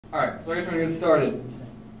Alright, so I guess we're going to get started.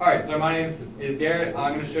 Alright, so my name is Garrett.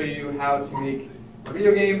 I'm going to show you how to make a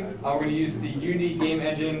video game. We're going to use the Unity game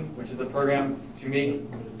engine, which is a program to make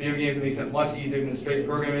video games that makes it much easier than straight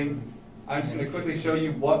programming. I'm just going to quickly show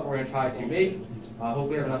you what we're going to try to make.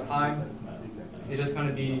 Hopefully I have enough time. It's just going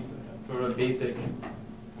to be sort of a basic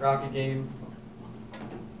rocket game.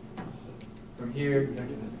 From here,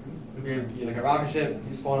 you're going to be like a rocket ship.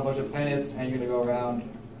 You spawn a bunch of planets, and you're going to go around.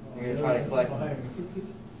 And you're going to try to collect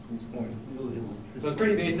these points. So it's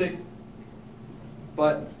pretty basic,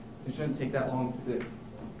 but it shouldn't take that long to do.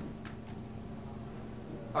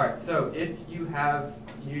 All right, so if you have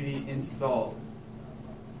Unity installed,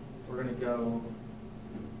 we're going to go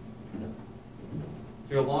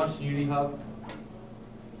to launch Unity Hub.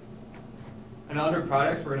 And under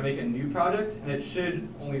projects, we're going to make a new project, and it should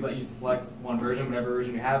only let you select one version, whatever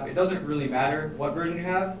version you have. It doesn't really matter what version you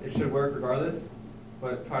have. It should work regardless,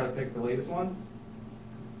 but try to pick the latest one.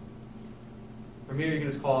 From here, you can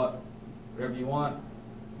just call it whatever you want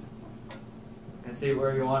and save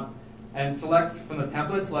wherever you want. And select from the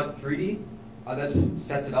template, select 3D. That just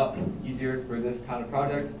sets it up easier for this kind of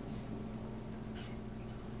project.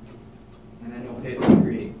 And then you'll hit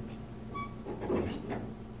create.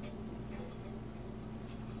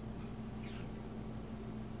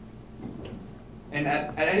 And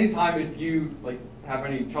at any time, if you have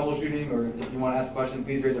any troubleshooting or if you want to ask a question,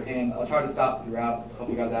 please raise your hand. I'll try to stop throughout, help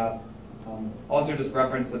you guys out. Also, just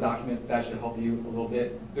reference the document. That should help you a little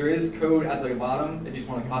bit. There is code at the bottom. If you just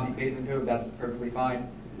want to copy paste the code, that's perfectly fine.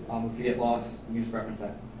 If you get lost, you can just reference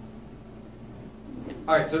that.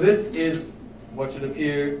 All right, so this is what should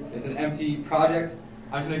appear. It's an empty project.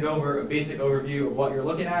 I'm just going to go over a basic overview of what you're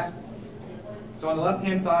looking at. So on the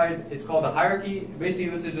left-hand side, it's called the hierarchy. Basically,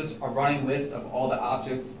 this is just a running list of all the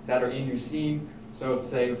objects that are in your scene. So if,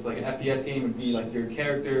 say, it's like an FPS game, it would be like your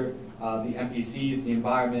character, the NPCs, the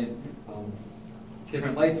environment,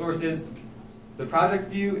 different light sources. The project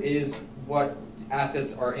view is what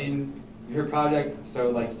assets are in your project.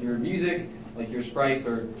 So like your music, like your sprites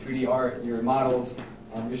or 2D art, your models,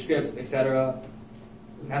 your scripts, etc.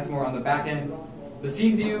 That's more on the back end. The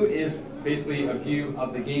scene view is basically a view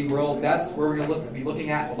of the game world. That's where we're going to be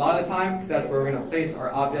looking at a lot of the time, because that's where we're going to place our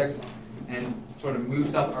objects and sort of move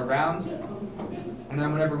stuff around. And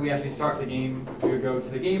then whenever we actually start the game, we would go to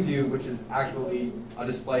the game view, which is actually a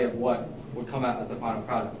display of what would come out as the final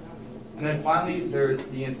product. And then finally, there's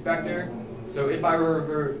the inspector. So if I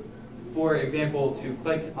were, for example, to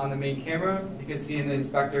click on the main camera, you can see in the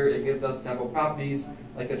inspector it gives us several properties,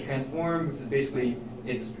 like the transform, which is basically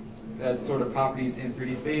its sort of properties in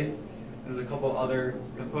 3D space. There's a couple other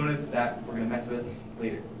components that we're going to mess with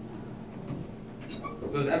later.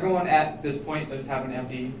 So is everyone at this point that just have an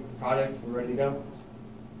empty project? We're ready to go?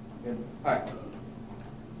 Good. All right.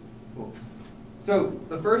 Cool. So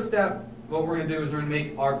the first step, what we're going to do is we're going to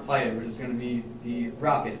make our player, which is going to be the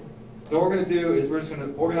rocket. So what we're going to do is we're just going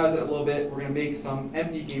to organize it a little bit. We're going to make some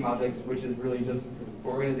empty game objects, which is really just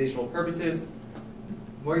for organizational purposes.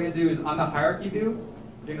 What we're going to do is on the hierarchy view,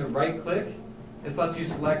 you're going to right-click. This lets you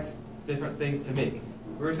select different things to make.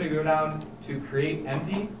 We're just going to go down to create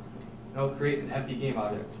empty, and it'll create an empty game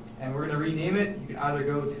object. And we're going to rename it. You can either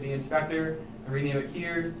go to the inspector and rename it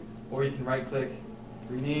here, or you can right-click,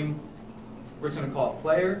 rename. We're just going to call it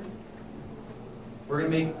player. We're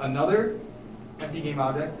going to make another empty game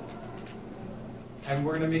object, and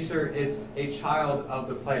we're going to make sure it's a child of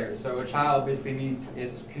the player. So a child basically means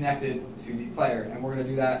it's connected to the player, and we're going to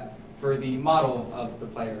do that for the model of the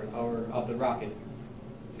player, or of the rocket.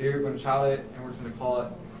 So here we're going to child it, and we're just going to call it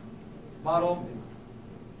model.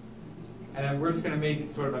 And then we're just going to make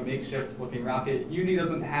sort of a makeshift looking rocket. Unity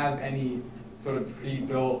doesn't have any sort of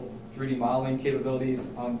pre-built 3D modeling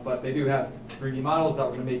capabilities, but they do have 3D models that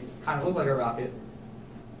we're going to make kind of look like a rocket.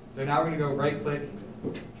 So now we're going to go right-click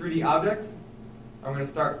 3D object. And we're going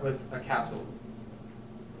to start with a capsule.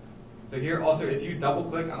 So here also, if you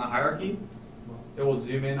double-click on the hierarchy, it will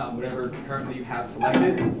zoom in on whatever currently you have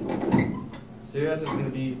selected. So this is going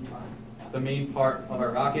to be the main part of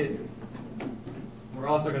our rocket. We're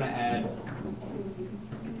also going to add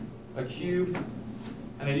a cube.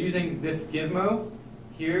 And then using this gizmo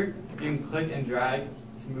here, you can click and drag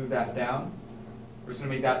to move that down. We're just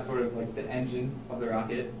going to make that sort of like the engine of the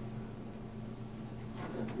rocket.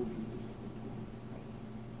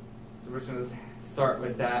 So we're just going to start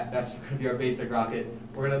with that. That's going to be our basic rocket.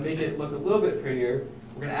 We're going to make it look a little bit prettier.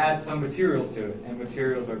 We're going to add some materials to it. And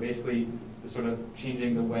materials are basically just sort of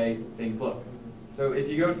changing the way things look. So if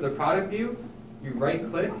you go to the product view, you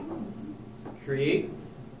right-click, create,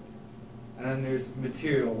 and then there's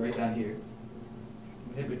material right down here.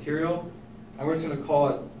 Hit material, and we're just going to call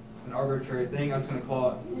it an arbitrary thing. I'm just going to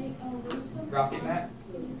call it rocket mat.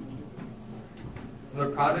 So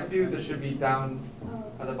the project view, this should be down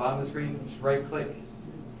at the bottom of the screen. Just right click,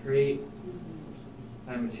 create,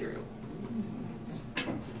 and material.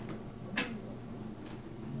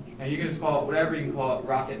 And you can just call it whatever you can call it,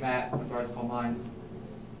 rocket mat, that's what I just call mine.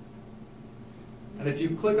 And if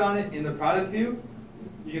you click on it in the product view,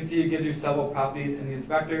 you can see it gives you several properties in the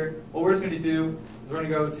inspector. What we're just going to do is we're going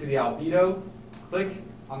to go to the albedo, click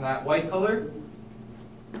on that white color.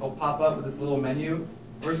 It'll pop up with this little menu.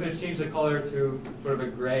 We're just going to change the color to sort of a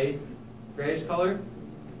grayish color.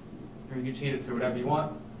 Or you can change it to whatever you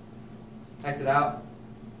want. Exit out.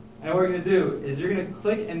 And what we're going to do is you're going to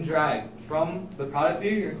click and drag from the product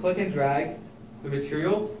view. You're going to click and drag the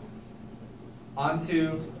material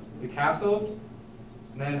onto the capsule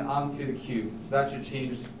and then onto the cube. So that should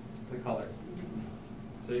change the color.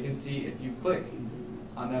 So you can see if you click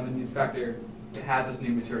on them in the inspector, it has this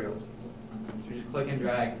new material. So you just click and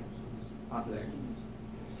drag onto there.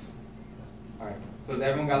 All right. So has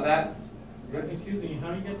everyone got that? Good. Excuse me,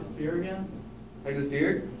 how do you get the sphere again? Like the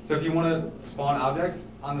sphere. So if you want to spawn objects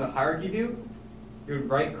on the hierarchy view, you would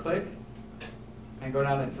right click and go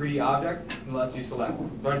down to 3D objects and it lets you select.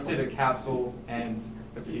 So I just did a capsule and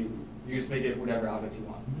a cube. You just make it whatever object you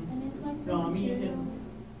want. And it's like the material.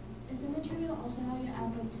 Is the material also how you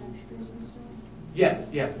add like textures and stuff? Yes,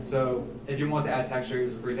 yes. So if you want to add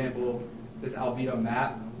textures, for example, this albedo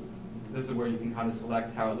map, this is where you can kind of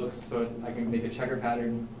select how it looks. So I can make a checker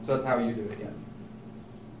pattern. So that's how you do it, yes.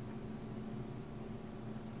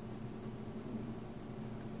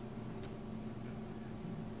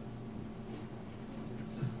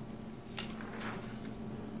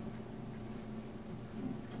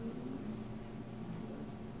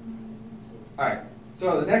 All right,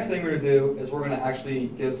 so the next thing we're going to do is we're going to actually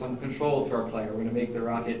give some control to our player. We're going to make the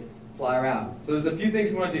rocket fly around. So there's a few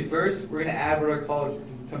things we want to do first. We're going to add what are called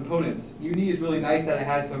components. Uni is really nice that it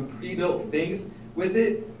has some pre-built things with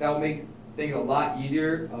it that will make things a lot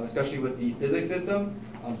easier, especially with the physics system.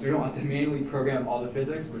 So we don't have to manually program all the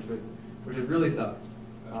physics, which would really suck.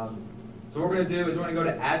 So what we're going to do is we're going to go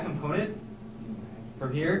to Add Component.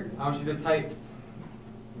 From here, I want you to type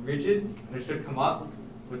rigid, and it should come up.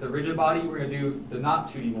 With the rigid body, we're going to do the not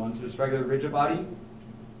 2D one, so just regular rigid body.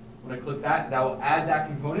 When I click that, that will add that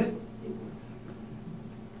component.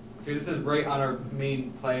 So this is right on our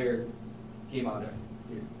main player game object.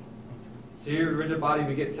 Here. So here, rigid body,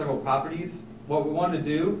 we get several properties. What we want to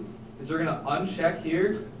do is we're going to uncheck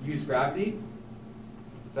here, use gravity.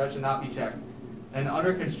 So that should not be checked. And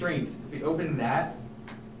under constraints, if we open that,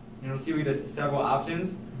 you'll see we have several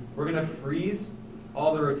options. We're going to freeze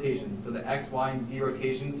all the rotations. So the X, Y, and Z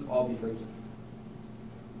rotations all be frozen.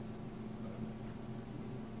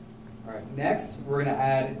 All right, next we're going to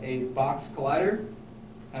add a box collider.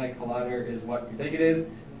 And a collider is what you think it is.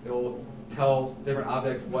 It will tell different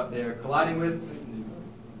objects what they're colliding with.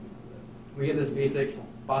 We get this basic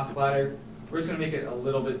box collider. We're just going to make it a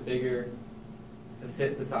little bit bigger to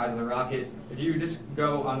fit the size of the rocket. If you just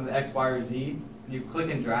go on the X, Y, or Z, and you click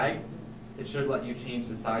and drag, it should let you change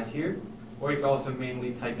the size here. Or you can also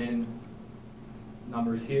manually type in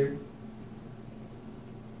numbers here.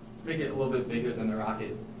 Make it a little bit bigger than the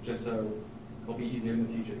rocket, just so it'll be easier in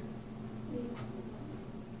the future.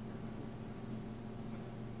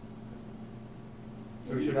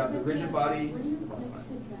 So we should have the rigid body. Where do you click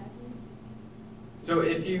to drag it? So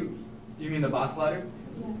if you mean the boss collider?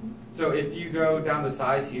 Yeah. So if you go down the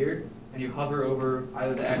size here, and you hover over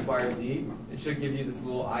either the X, Y, or Z, it should give you this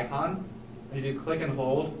little icon. And if you click and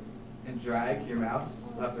hold, and drag your mouse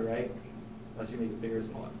left or right, lets you make it bigger or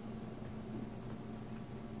smaller.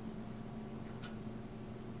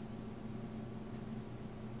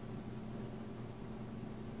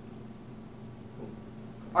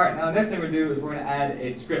 All right, now the next thing we're going to do is we're going to add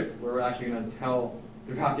a script where we're actually going to tell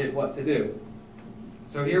the rocket what to do.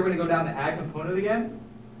 So here we're going to go down to Add Component again,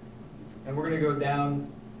 and we're going to go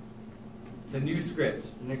down to New Script.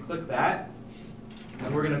 You're going to click that,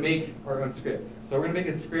 and we're going to make our own script. So we're going to make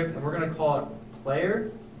a script, and we're going to call it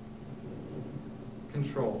Player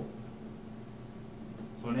Control.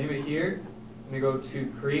 So we'll name it here. I'm going to go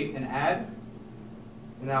to Create and Add,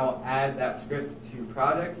 and now I'll add that script to your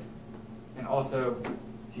project and also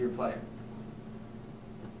to your player.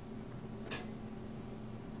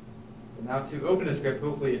 And now to open the script,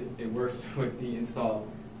 hopefully it works with the install.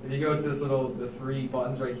 If you go to this the 3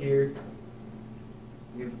 buttons right here,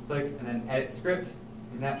 you can just click and then Edit Script.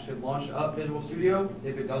 And that should launch up Visual Studio.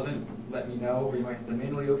 If it doesn't, let me know, or you might have to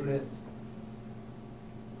manually open it.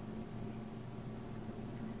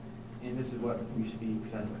 And this is what we should be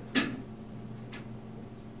presented with.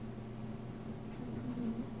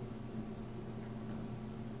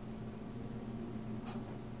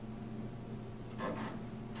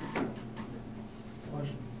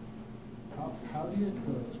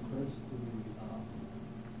 just the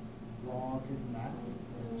rocket map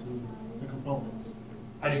to the components?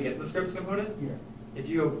 How do you get the scripts component? Here. If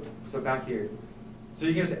you go, so back here. So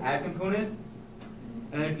you can just add component,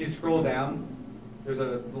 and then if you scroll down, there's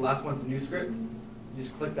the last one's new script. You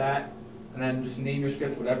just click that, and then just name your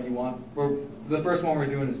script whatever you want. For the first one we're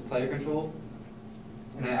doing is player control,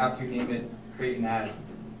 and then after you name it, create an ad,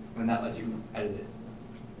 and that lets you edit it.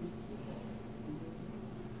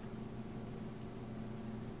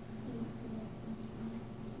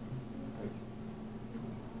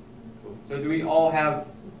 Cool. So do we all have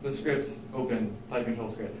the scripts open, player control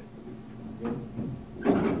script?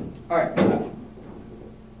 All right.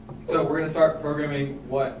 So we're going to start programming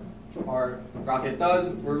what our rocket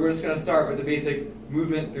does. We're just going to start with the basic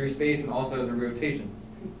movement through space and also the rotation.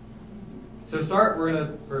 So to start, we're going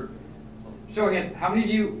to, for show of hands, how many of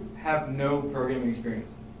you have no programming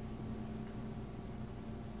experience?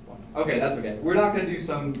 Okay, that's okay. We're not going to do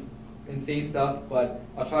some insane stuff, but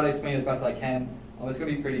I'll try to explain as best I can. It's going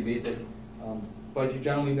to be pretty basic, but if you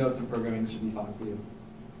generally know some programming, it should be fine for you.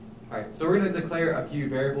 All right, so we're going to declare a few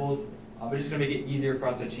variables. We're just going to make it easier for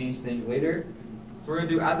us to change things later. So we're going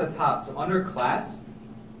to do at the top, so under class,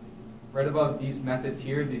 right above these methods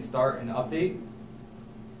here, the start and update,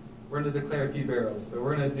 we're going to declare a few variables. So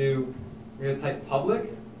we're going to type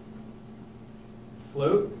public,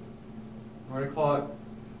 float, we're going to call it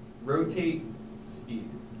rotate speed.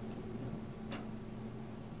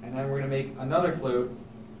 And then we're going to make another float,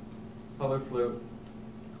 public float,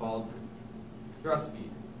 called thrust speed.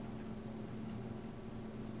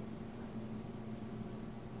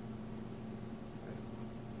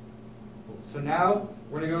 So now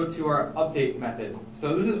we're going to go to our update method.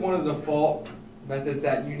 So this is one of the default methods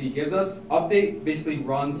that Unity gives us. Update basically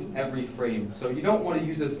runs every frame. So you don't want to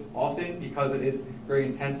use this often because it is very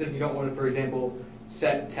intensive. You don't want to, for example,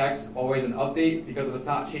 set text always an update because if it's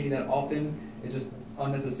not changing that often, it's just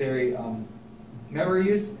unnecessary memory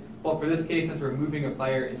use. But for this case, since we're moving a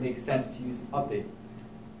player, it makes sense to use update.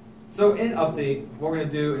 So in update, what we're going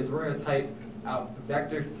to do is we're going to type out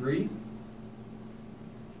vector3.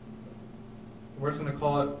 We're just going to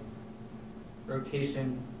call it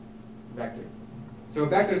rotation vector. So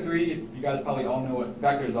vector3, you guys probably all know what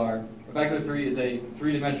vectors are. A vector3 is a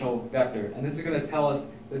three-dimensional vector, and this is going to tell us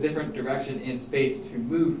the different direction in space to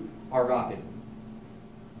move our rocket.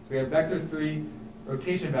 So we have vector3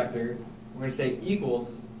 rotation vector. We're going to say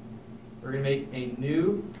equals. We're going to make a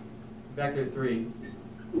new vector3.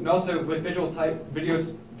 And also with Visual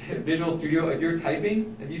Studio, if you're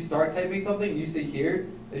typing, if you start typing something, and you see here,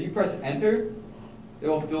 if you press enter, it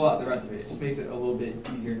will fill out the rest of it. It just makes it a little bit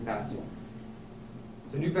easier and faster.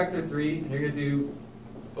 So new vector3, and you're going to do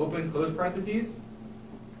open close parentheses.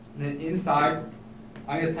 And then inside,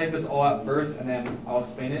 I'm going to type this all out first, and then I'll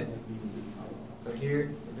explain it. So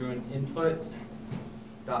here, we're doing input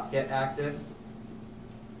dot get axis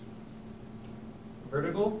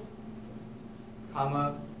vertical,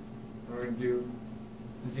 comma, and we're going to do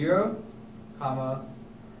 0, comma,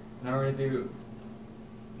 and then we're going to do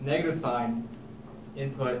negative sign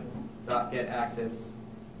input dot get axis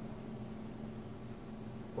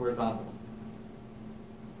horizontal.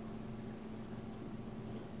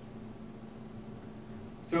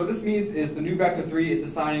 So what this means is the new vector3 is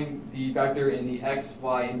assigning the vector in the x,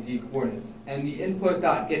 y, and z coordinates. And the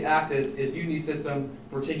input.getAxis is Unity's system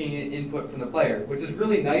for taking in input from the player, which is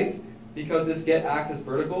really nice because this getAxis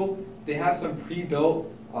vertical, they have some pre-built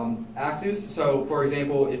axes. So for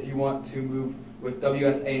example, if you want to move with W,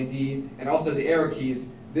 S, A, and D, and also the arrow keys,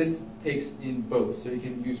 this takes in both. So you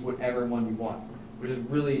can use whatever one you want, which is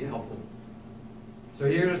really helpful. So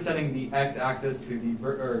here we're setting the x-axis to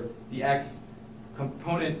the x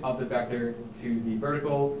component of the vector to the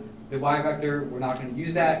vertical. The y vector, we're not going to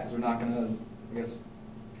use that because we're not going to, I guess,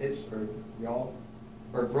 pitch or roll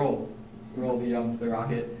the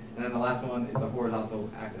rocket. And then the last one is the horizontal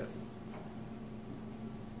axis.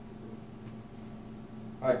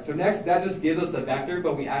 All right, so next, that just gives us a vector,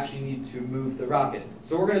 but we actually need to move the rocket.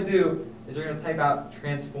 So what we're going to do is we're going to type out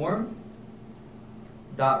transform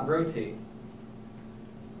dot rotate.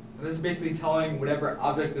 And this is basically telling whatever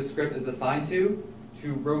object the script is assigned to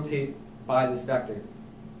rotate by this vector.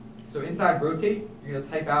 So inside rotate, you're going to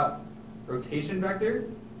type out rotation vector,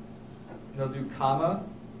 and you'll do comma,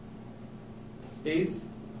 space,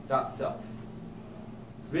 dot self.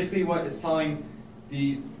 So basically what it's telling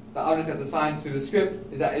the object that's assigned to the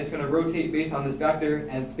script is that it's going to rotate based on this vector,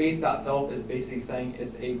 and space.self is basically saying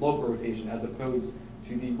it's a local rotation as opposed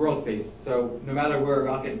to the world space. So no matter where a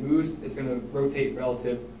rocket moves, it's going to rotate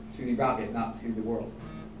relative to the rocket, not to the world.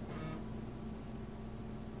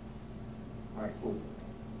 All right, cool.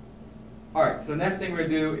 All right, so the next thing we're going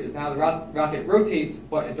to do is now the rocket rotates,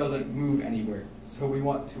 but it doesn't move anywhere. So we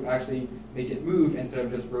want to actually make it move instead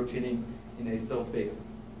of just rotating in a still space.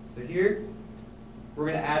 So here, we're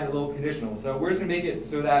going to add a little conditional. So we're just going to make it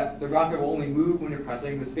so that the rocket will only move when you're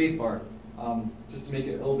pressing the space bar, just to make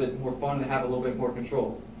it a little bit more fun and have a little bit more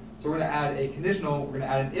control. So we're going to add a conditional, we're going to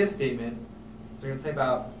add an if statement. So we're going to type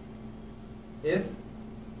out if,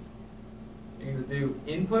 you're going to do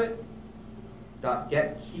input dot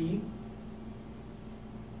get key,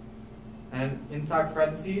 and inside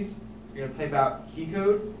parentheses, you're going to type out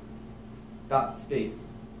keycode dot space.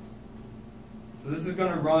 So this is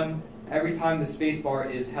going to run every time the space bar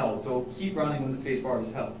is held. So it'll keep running when the space bar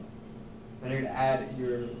is held. Then you're going to add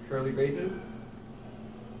your curly braces.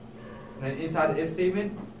 And then inside the if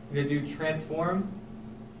statement, you're going to do transform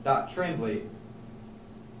dot translate,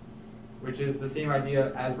 which is the same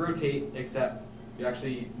idea as rotate, except you're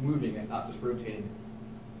actually moving it, not just rotating it.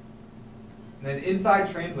 And then inside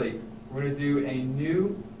translate, we're going to do a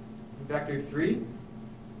new vector 3. And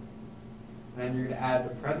then you're going to add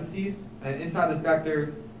the parentheses. And then inside this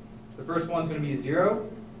vector, the first one's going to be 0,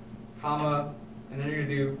 comma, and then you're going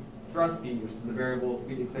to do thrust speed, which is the variable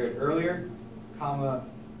we declared earlier, comma,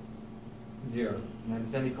 0, and then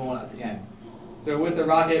semicolon at the end. So with the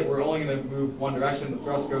rocket, we're only going to move one direction. The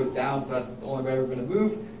thrust goes down, so that's the only way we're going to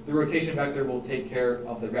move. The rotation vector will take care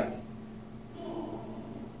of the rest.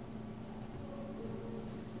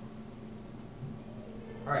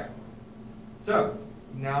 All right. So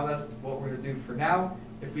now that's what we're going to do for now.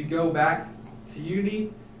 If we go back to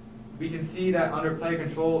Unity, we can see that under player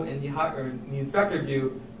control in the inspector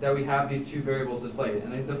view that we have these two variables displayed.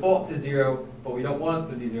 And they default to 0, but we don't want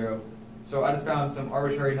it to be 0. So I just found some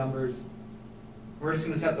arbitrary numbers. We're just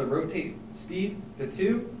going to set the rotate speed to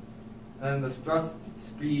 2, and the thrust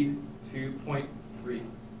speed to 0.3.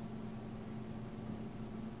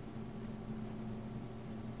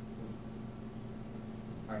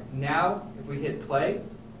 All right, now if we hit play,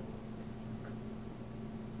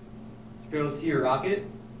 you'll be able to see your rocket,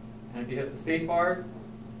 and if you hit the space bar,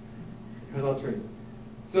 it goes on screen.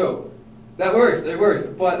 So that works, it works,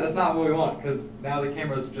 but that's not what we want, because now the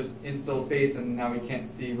camera's just in still space, and now we can't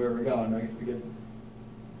see where we're going. I guess we could,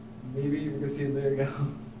 maybe we can see it, there you go.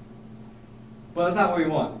 But that's not what we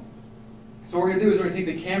want. So what we're going to do is we're going to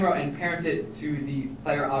take the camera and parent it to the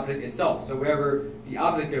player object itself. So wherever the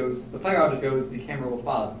object goes, the player object goes, the camera will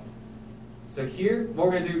follow. So here, what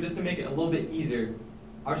we're going to do, just to make it a little bit easier,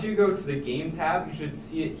 I want you to go to the Game tab. You should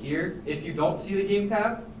see it here. If you don't see the Game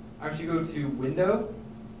tab, I want you to go to Window,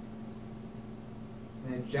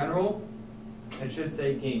 and then General, and it should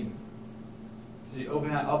say Game. So you open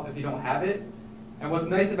that up if you don't have it. And what's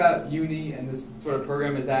nice about Unity and this sort of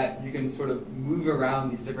program is that you can sort of move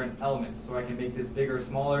around these different elements. So I can make this bigger or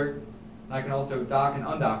smaller, and I can also dock and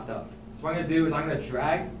undock stuff. So what I'm going to do is I'm going to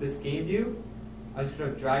drag this game view. I'm just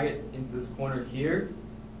going to drag it into this corner here.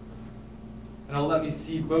 And it'll let me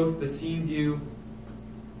see both the scene view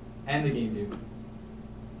and the game view.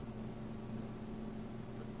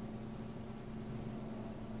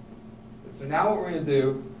 So now what we're going to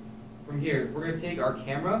do from here, we're going to take our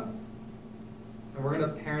camera and we're going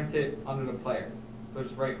to parent it under the player. So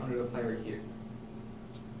just right under the player here.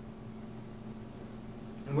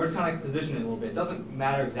 And we're just kind of position it a little bit. It doesn't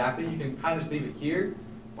matter exactly. You can kind of just leave it here.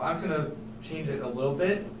 But I'm just going to change it a little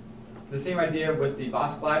bit. The same idea with the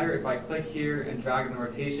boss glider. If I click here and drag in the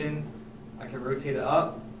rotation, I can rotate it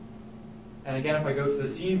up. And again, if I go to the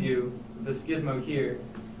scene view, this gizmo here,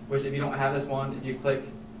 which if you don't have this one, if you click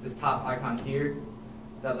this top icon here,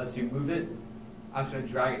 that lets you move it. I'm just going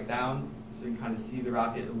to drag it down so you can kind of see the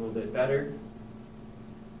rocket a little bit better.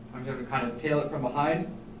 I'm just going to kind of tail it from behind.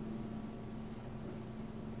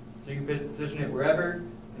 So you can position it wherever.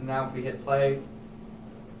 And now if we hit play,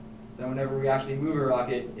 then whenever we actually move a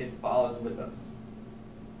rocket, it follows with us.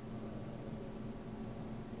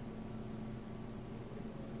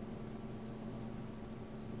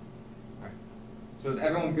 All right. So is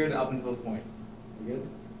everyone good up until this point? We good?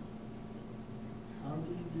 How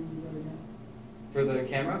did you do that again? For the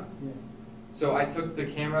camera? Yeah. So I took the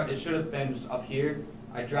camera, it should have been just up here.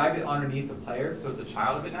 I dragged it underneath the player, so it's a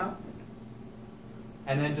child of it now.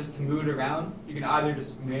 And then just to move it around, you can either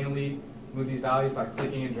just manually move these values by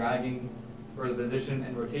clicking and dragging where the position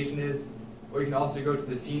and rotation is, or you can also go to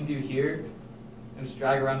the scene view here and just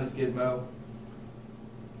drag around this gizmo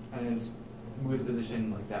and then just move the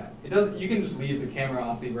position like that. It doesn't. You can just leave the camera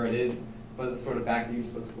honestly where it is, but the sort of back view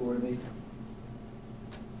just looks cool to me.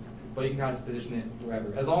 But you can kind of just position it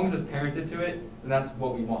wherever. As long as it's parented to it, then that's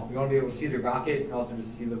what we want. We want to be able to see the rocket and also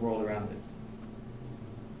just see the world around it.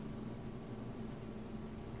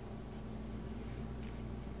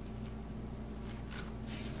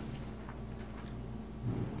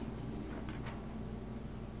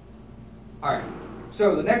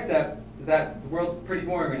 So the next step is that the world's pretty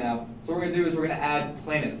boring right now. So what we're going to do is we're going to add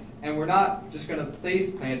planets. And we're not just going to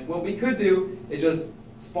place planets. What we could do is just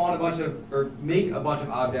spawn a bunch of, or make a bunch of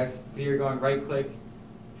objects. Here, going right click,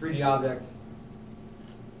 3D object,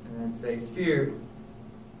 and then say sphere.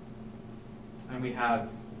 And we have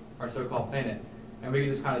our so-called planet. And we can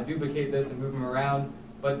just kind of duplicate this and move them around.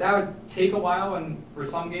 But that would take a while, and for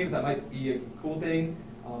some games that might be a cool thing.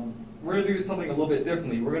 We're going to do something a little bit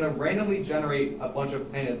differently. We're going to randomly generate a bunch of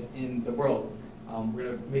planets in the world. We're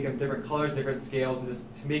going to make them different colors, different scales, and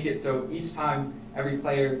just to make it so each time every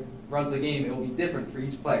player runs the game, it will be different for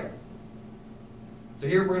each player. So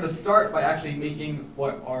here we're going to start by actually making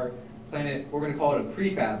what our planet, we're going to call it a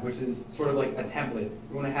prefab, which is sort of like a template.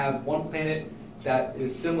 We want to have one planet that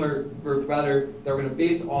is similar, or rather, that we're going to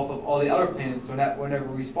base off of all the other planets, so that whenever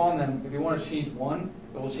we spawn them, if we want to change one,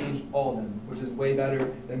 it will change all of them, which is way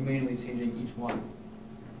better than manually changing each one.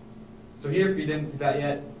 So here, if you didn't do that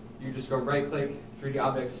yet, you just go right-click 3D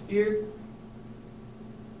Object Sphere,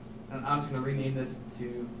 and I'm just going to rename this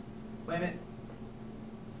to Planet.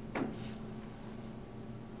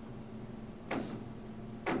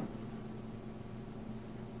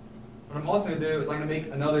 What I'm also going to do is I'm going to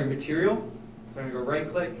make another material. So I'm going to go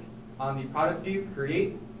right-click on the product view,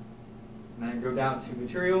 create, and then go down to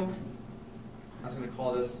material. I'm just going to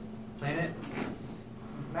call this planet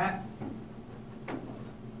mat. You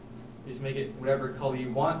just make it whatever color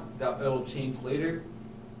you want. That it'll change later.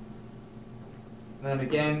 And then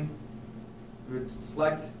again, you would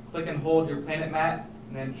select, click and hold your planet mat,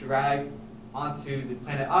 and then drag onto the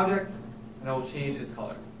planet object, and it will change its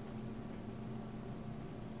color.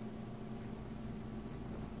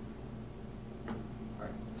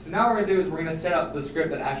 So now what we're going to do is we're going to set up the script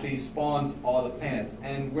that actually spawns all the planets.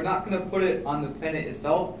 And we're not going to put it on the planet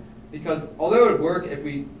itself, because although it would work if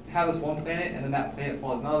we have this one planet and then that planet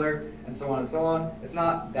spawns another, and so on, it's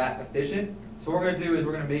not that efficient. So what we're going to do is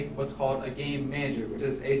we're going to make what's called a game manager, which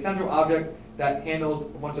is a central object that handles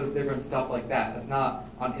a bunch of different stuff like that. It's not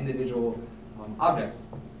on individual objects.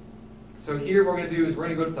 So here what we're going to do is we're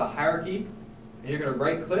going to go to the hierarchy, and you're going to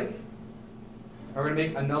right click, and we're going to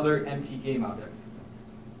make another empty game object.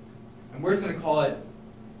 And we're just going to call it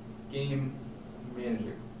Game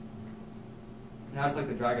Manager. Now I just like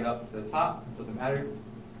to drag it up to the top, it doesn't matter.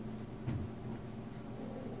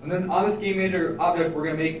 And then on this Game Manager object, we're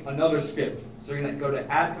going to make another script. So we're going to go to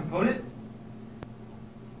Add Component,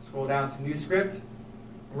 scroll down to New Script,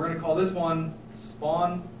 and we're going to call this one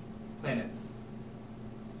Spawn Planets.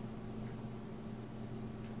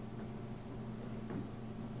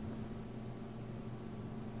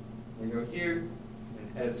 We go here,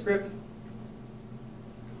 and edit script,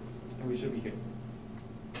 and we should be here.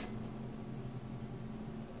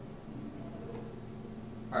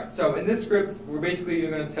 Alright, so in this script, we're basically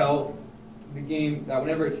going to tell the game that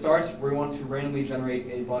whenever it starts, we want to randomly generate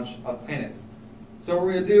a bunch of planets. So what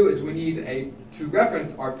we're going to do is we need to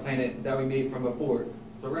reference our planet that we made from before.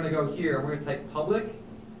 So we're going to go here, and we're going to type public,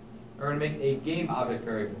 and we're going to make a game object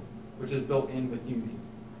variable, which is built in with Unity.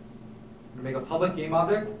 We're going to make a public game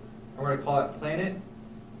object, and we're going to call it planet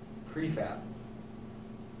prefab.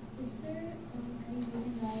 Is there any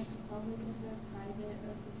reason why it's public instead of private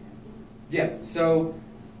or protected? Yes, so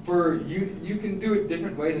for you can do it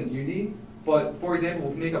different ways in Unity, but for example,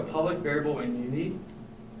 if we make a public variable in Unity,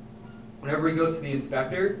 whenever we go to the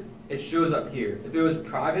inspector, it shows up here. If it was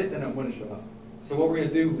private, then it wouldn't show up. So what we're going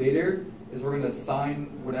to do later is we're going to assign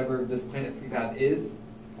whatever this planet prefab is.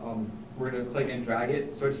 We're going to click and drag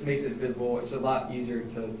it, so it just makes it visible. It's a lot easier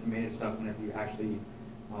to manage stuff whenever you actually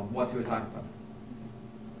want to assign stuff.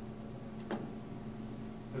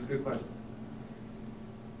 That's a good question.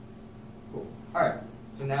 Cool. All right,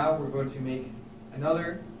 so now we're going to make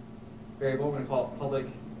another variable. We're going to call it public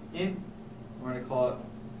int. We're going to call it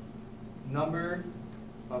number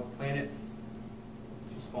of planets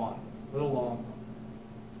to spawn. A little long,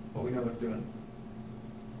 but we know what's doing.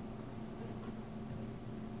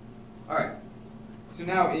 All right, so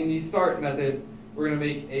now in the start method, we're going to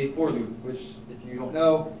make a for loop, which, if you don't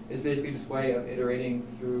know, is basically just a way of iterating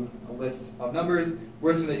through a list of numbers.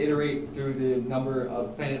 We're just going to iterate through the number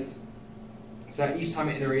of planets, so that each time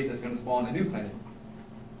it iterates, it's going to spawn a new planet.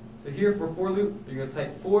 So here for loop, you're going to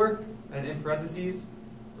type for, and in parentheses,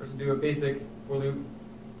 we're going to do a basic for loop,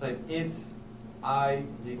 type int I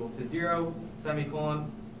is equal to 0,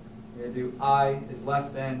 semicolon. You're going to do I is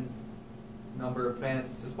less than number of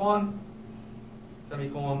planets to spawn,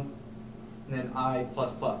 semicolon, and then I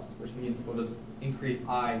plus plus, which means we'll just increase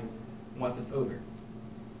I once it's over.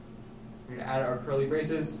 We're going to add our curly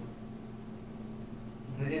braces,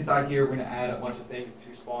 and then inside here we're going to add a bunch of things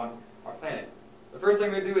to spawn our planet. The first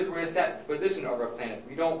thing we're going to do is we're going to set the position of our planet.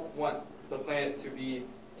 We don't want the planet to be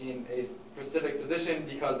in a specific position,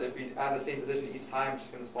 because if we add the same position each time, it's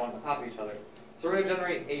just going to spawn on top of each other. So we're going to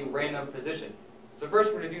generate a random position. So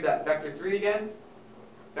first we're going to do that vector 3 again.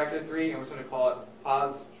 Vector 3, and we're just going to call it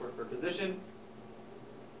pos, short for position,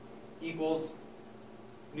 equals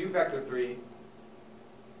new vector 3.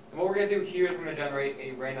 And what we're going to do here is we're going to generate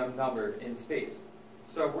a random number in space.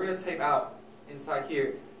 So we're going to type out inside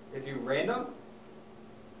here, we're going to do random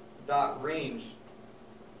dot range,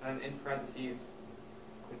 and in parentheses,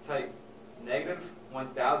 we type negative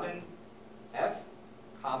 1000 f,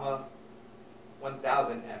 comma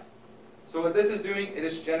 1000 f. So what this is doing, it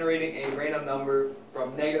is generating a random number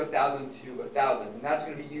from negative 1000 to 1000, and that's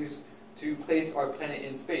going to be used to place our planet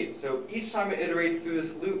in space. So each time it iterates through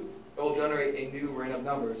this loop, it will generate a new random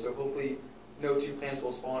number. So hopefully no two planets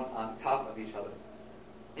will spawn on top of each other.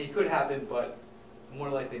 It could happen, but more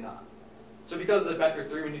likely not. So because of the vector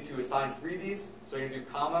 3, we need to assign 3 of these. So you're going to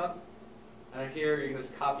do comma, and here you can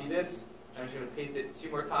just copy this, and I'm just going to paste it 2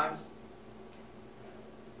 more times.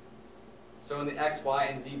 So in the x, y,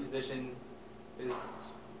 and z position is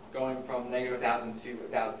going from negative 1000 to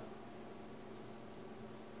 1000.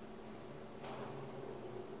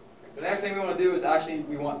 The next thing we want to do is actually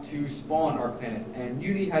we want to spawn our planet. And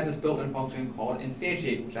Unity has this built-in function called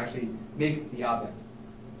instantiate, which actually makes the object.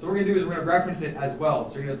 So what we're going to do is we're going to reference it as well.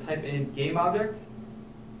 So you're going to type in game object,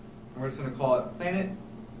 and we're just going to call it planet.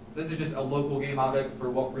 This is just a local game object for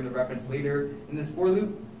what we're going to reference later in this for loop.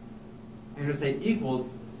 And you're going to say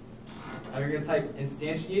equals, and you're going to type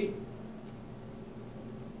instantiate.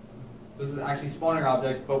 So this is actually spawning our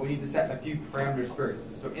object, but we need to set a few parameters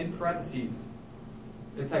first. So in parentheses,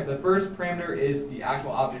 you're going to type the first parameter is the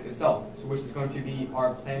actual object itself, so which is going to be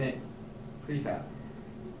our planet prefab.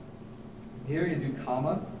 Here you do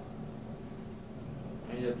comma,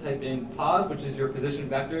 and you type in pos, which is your position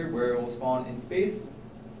vector where it will spawn in space,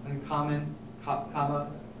 and comma,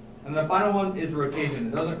 and the final one is the rotation.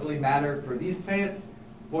 It doesn't really matter for these planets.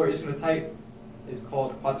 What you're just going to type is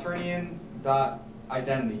called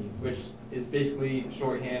quaternion.identity, which is basically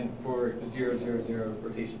shorthand for 0, 0, 0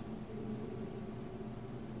 rotation.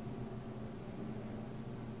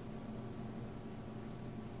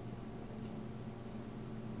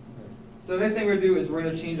 So the next thing we're going to do is we're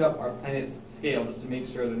going to change up our planet's scale just to make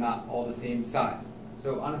sure they're not all the same size.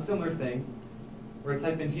 So on a similar thing, we're going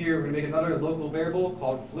to type in here, we're going to make another local variable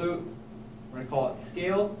called float. We're going to call it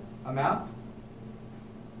scale amount.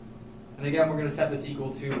 And again, we're going to set this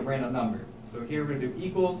equal to a random number. So here we're going to do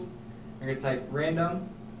equals. We're going to type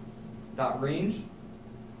random.range.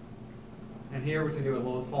 And here we're going to do a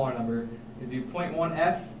little smaller number. We're going to do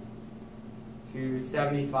 0.1f to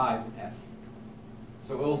 75f.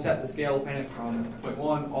 So it will set the scale of the planet from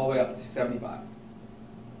 0.1 all the way up to 75.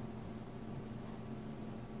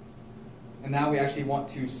 And now we actually want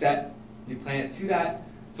to set the planet to that.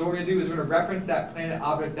 So what we're going to do is we're going to reference that planet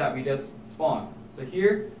object that we just spawned. So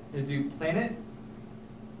here, we're going to do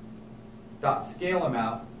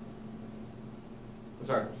planet.scaleAmount.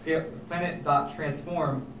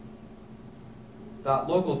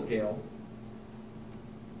 Planet.transform.localScale.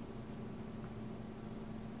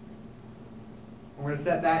 We're going to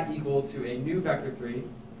set that equal to a new vector 3.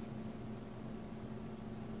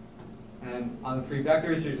 And on the 3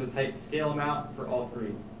 vectors, you just type scale amount for all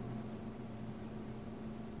 3.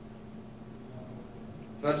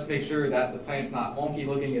 So that just makes sure that the planet's not wonky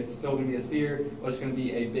looking, it's still going to be a sphere, but it's going to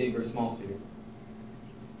be a big or small sphere.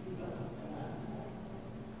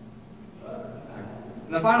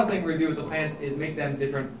 And the final thing we're going to do with the planets is make them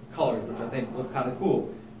different colors, which I think looks kind of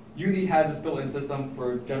cool. Unity has this built-in system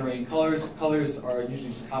for generating colors. Colors are usually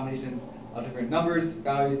just combinations of different numbers,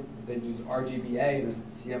 values. They use RGBA, there's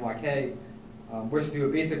CMYK. We're just going to do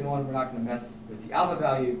a basic one. We're not going to mess with the alpha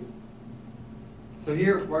value. So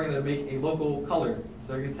here we're going to make a local color.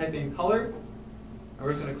 So you're going to type in color, and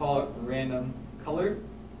we're just going to call it random color.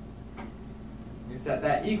 We set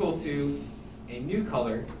that equal to a new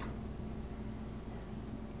color.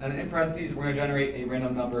 And in parentheses, we're going to generate a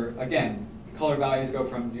random number again. The color values go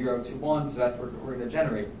from 0 to 1, so that's what we're going to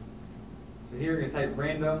generate. So here we're going to type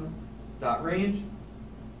random.range,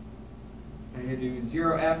 and you're going to do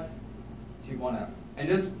 0f to 1f. And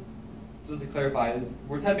just to clarify,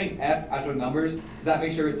 we're typing f after numbers because that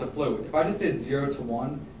makes sure it's a float. If I just did 0 to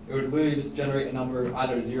 1, it would literally just generate a number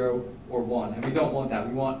either 0 or 1. And we don't want that.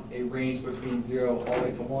 We want a range between 0 all the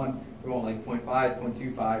way to 1. We want like 0.5,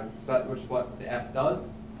 0.25, so which is what the f does.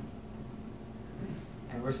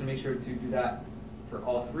 And we're just going to make sure to do that for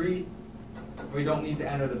all 3. We don't need to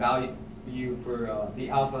enter the value for the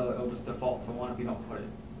alpha. It will just default to 1 if we don't put it.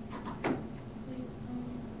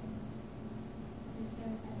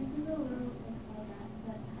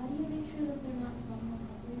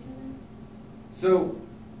 So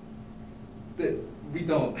we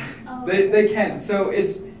don't. Oh. They can. So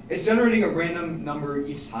it's generating a random number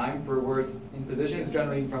each time for where it's in position. It's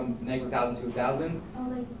generating from -1,000 to 1,000. Oh,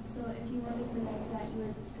 like, so if you wanted to connect that, you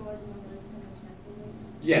would store it in the list and check the list?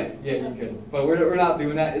 Yes, yeah, you could. But we're not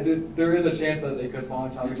doing that. There is a chance that they could spawn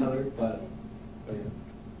on top of each other, but yeah.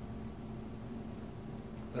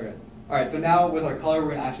 Okay. All right, so now with our color,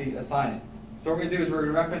 we're going to actually assign it. So what we're going to do is we're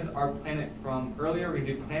going to reference our planet from earlier. We're going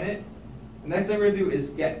to do planet. The next thing we're going to do is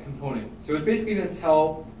get component. So it's basically going to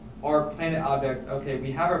tell our planet object, okay,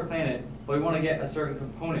 we have our planet, but we want to get a certain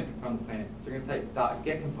component from the planet. So we're going to type dot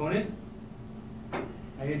get component. And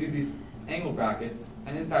you're going to do these angle brackets.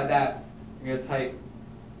 And inside that, you're going to type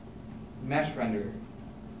mesh render,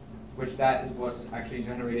 which that is what's actually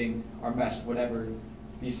generating our mesh. Whatever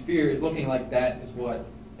the sphere is looking like, that is what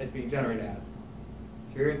it's being generated as.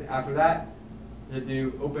 So here, after that, you're going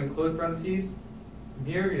to do open close parentheses. From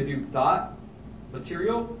here, you're going to do dot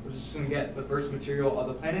material, which is just going to get the first material of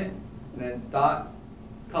the planet, and then dot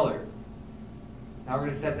color. Now we're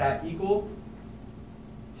going to set that equal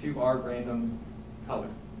to our random color.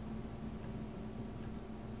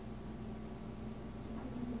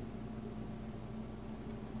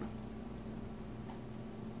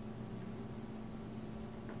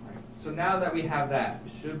 So now that we have that, we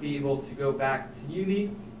should be able to go back to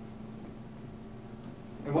Unity.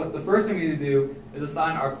 And what the first thing we need to do is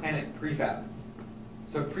assign our planet prefab.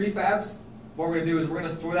 So prefabs, what we're going to do is we're going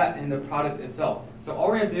to store that in the product itself. So all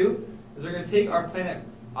we're going to do is we're going to take our planet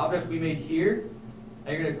object we made here,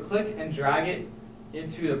 and you're going to click and drag it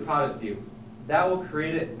into the product view. That will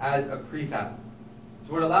create it as a prefab.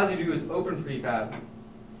 So what it allows you to do is open prefab,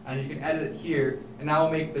 and you can edit it here, and that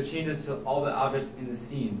will make the changes to all the objects in the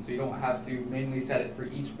scene. So you don't have to manually set it for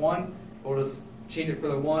each one. It will just change it for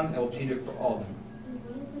the one, and it will change it for all of them.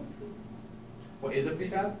 What is a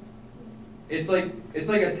prefab? It's like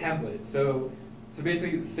a template. So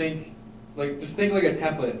basically just think like a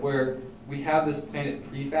template where we have this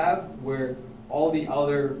planet prefab where all the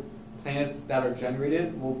other planets that are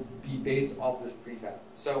generated will be based off this prefab.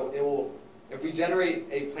 So it will, if we generate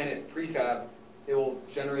a planet prefab, it will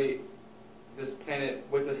generate this planet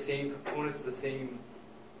with the same components, the same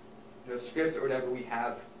scripts or whatever we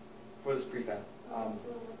have for this prefab.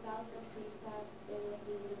 So without the prefab, they wouldn't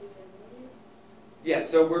be able to be generated? Yeah,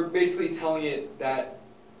 so we're basically telling it that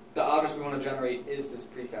the object we want to generate is this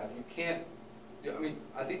prefab. You can't,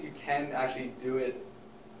 I think you can actually do it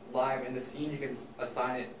live in the scene. You can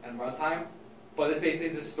assign it in runtime, but it's basically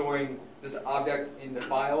just storing this object in the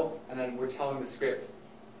file, and then we're telling the script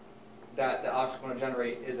that the object we want to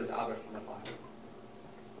generate is this object from the file.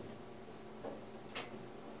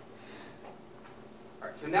 All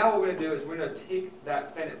right, so now what we're going to do is we're going to take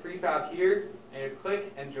that planet prefab here, and you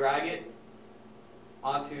click and drag it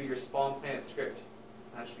onto your spawn planet script.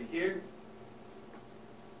 That should be here.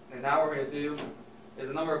 And now what we're going to do is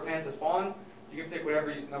the number of planets to spawn. You can pick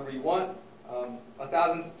whatever number you want.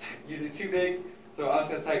 1,000 is usually too big, so I'm just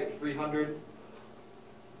going to type 300.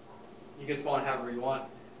 You can spawn however you want.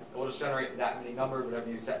 It will just generate that many number, whatever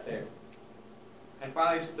you set there. And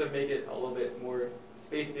finally, just to make it a little bit more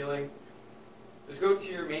space feeling, just go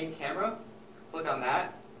to your main camera, click on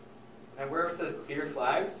that, and wherever it says clear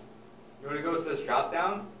flags, you want to go to this drop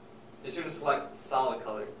down. It's going to select solid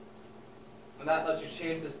color. And that lets you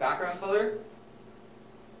change this background color,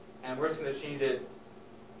 and we're just going to change it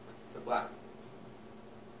to black.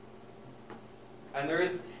 And there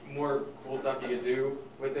is more cool stuff you can do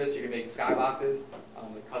with this. You can make skyboxes,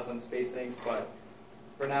 like custom space things, but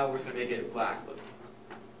for now we're just going to make it black looking.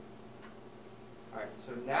 Alright,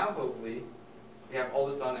 so now hopefully we have all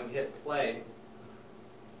this done and we hit play.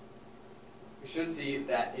 We should see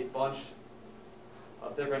that a bunch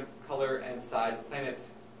of different color and size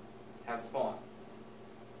planets have spawned.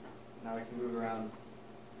 Now we can move around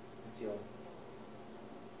and see all.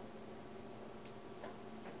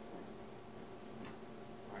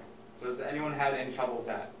 Alright, so has anyone had any trouble with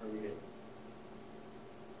that? Or are we good?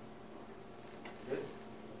 Good?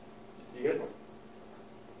 You good?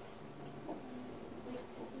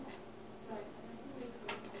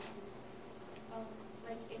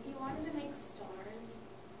 If you wanted to make stars,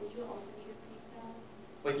 would you also need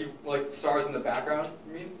a prefab? Like stars in the background,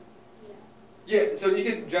 you mean? Yeah. Yeah, so you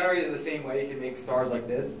can generate it the same way. You can make stars like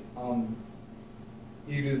this. You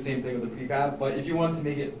can do the same thing with the prefab, but if you want to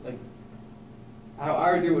make it like,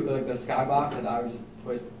 I would do it with the skybox, and I would just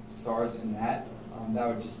put stars in that. That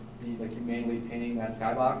would just be like you manually painting that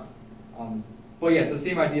skybox. But yeah, so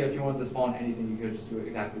same idea. If you wanted to spawn anything, you could just do it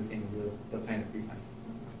exactly the same as the planet prefabs.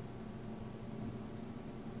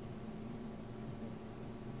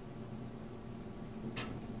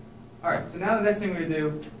 Alright, so now the next thing we're going to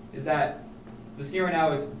do is that the scheme right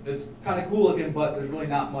now it's kind of cool looking, but there's really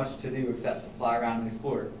not much to do except to fly around and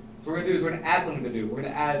explore. So what we're going to do is we're going to add something to do. We're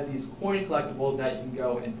going to add these coin collectibles that you can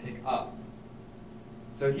go and pick up.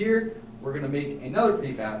 So here, we're going to make another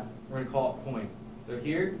prefab. We're going to call it coin. So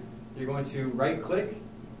here, you're going to right-click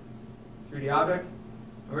 3D object,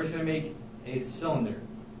 and we're just going to make a cylinder.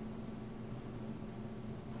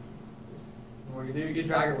 And what you do, you can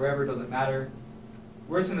drag it wherever, it doesn't matter.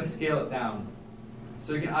 We're just going to scale it down.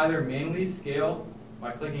 So you can either manually scale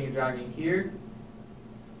by clicking and dragging here,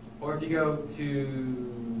 or if you go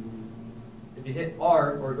to, if you hit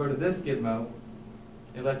R or go to this gizmo,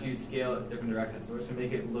 it lets you scale it different directions. So we're just going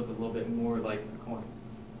to make it look a little bit more like a coin.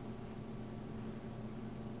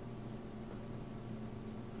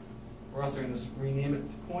 We're also going to just rename it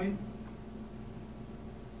to coin.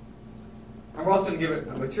 And we're also going to give it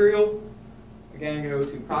a material. Again, go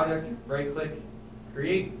to Project, right-click,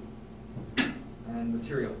 Create, and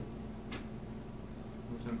Material.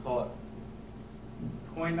 I'm just going to call it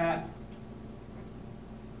Coin Mat.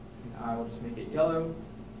 And I will just make it yellow.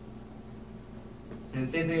 And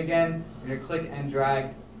the same thing again, you're going to click and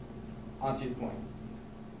drag onto your coin.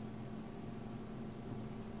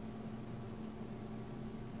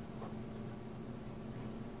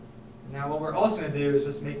 Now what we're also going to do is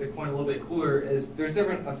just make the coin a little bit cooler is there's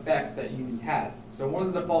different effects that Unity has. So one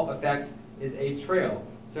of the default effects is a trail.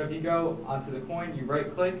 So if you go onto the coin, you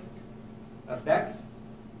right click, Effects,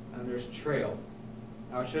 and there's Trail.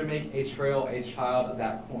 Now it should make a trail a child of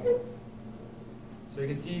that coin. So you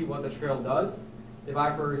can see what the trail does. If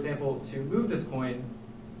I, for example, to move this coin,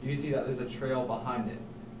 you see that there's a trail behind it.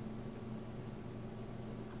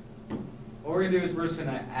 What we're going to do is we're just going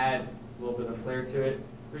to add a little bit of flair to it.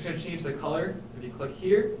 We're just going to change the color. If you click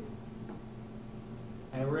here,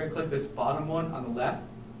 and we're going to click this bottom one on the left.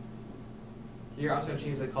 Here, I'm just going to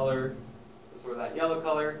change the color to sort of that yellow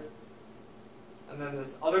color. And then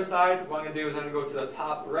this other side, what I'm going to do is I'm going to go to the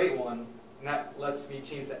top right one, and that lets me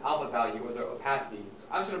change the alpha value or the opacity. So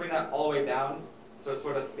I'm just going to bring that all the way down so it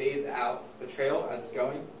sort of fades out the trail as it's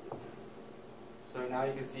going. So now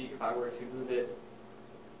you can see if I were to move it,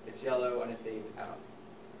 it's yellow and it fades out.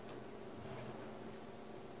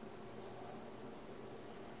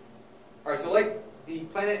 All right, so like the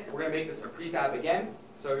planet, we're going to make this a prefab again.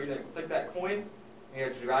 So you're going to click that coin, and you're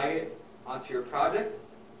going to drag it onto your project.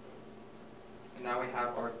 And now we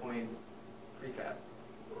have our coin prefab.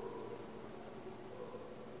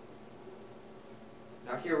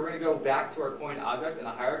 Now here, we're going to go back to our coin object in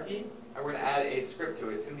a hierarchy, and we're going to add a script to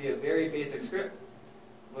it. It's going to be a very basic script.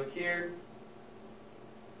 Look here,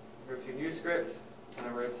 go to New Script, and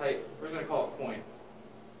we're going to type, we're just going to call it coin,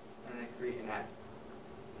 and then create an add.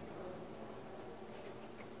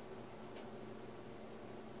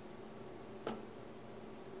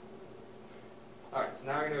 Alright, so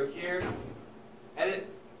now we're going to go here, edit,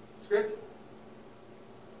 script.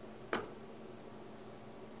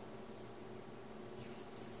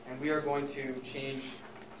 And we are going to change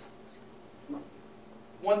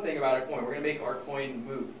one thing about our coin. We're going to make our coin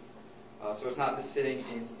move. So it's not just sitting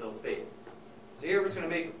in still space. So here we're just going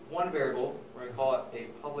to make one variable. We're going to call it a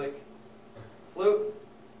public float.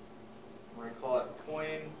 We're going to call it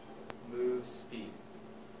coin move speed.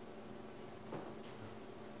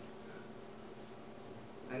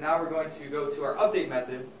 And now we're going to go to our update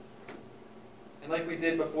method. And like we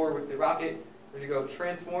did before with the rocket, we're going to go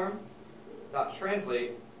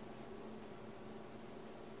transform.translate.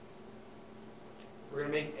 We're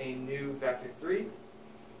going to make a new vector3.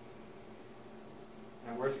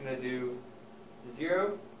 And we're just going to do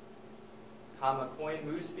 0, comma, coin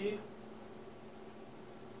move speed,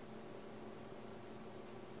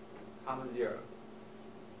 comma 0.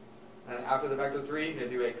 And after the vector3, you're going to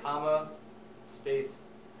do a comma, space,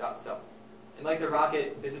 dot self. And like the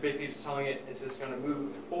rocket, this is basically just telling it it's just going to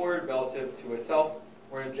move forward relative to itself.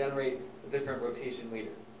 We're going to generate a different rotation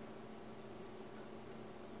later.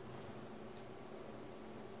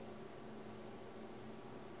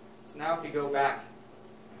 So now if we go back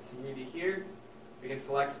to Unity here, we can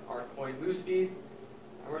select our coin move speed,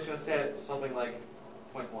 and we're just going to set it to something like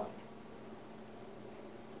 0.1.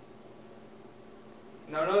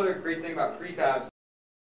 Now another great thing about prefabs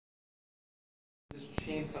is just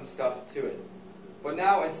change some stuff to it. But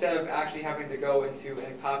now instead of actually having to go into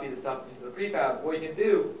and copy the stuff into the prefab, what you can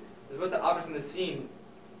do is with the objects in the scene,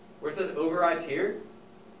 where it says overrides here,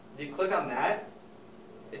 if you click on that,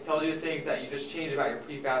 it tells you the things that you just changed about your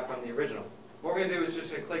prefab from the original. What we're going to do is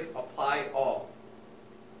just going to click Apply All.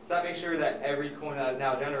 So that makes sure that every coin that is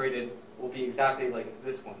now generated will be exactly like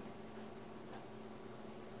this one.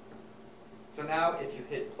 So now if you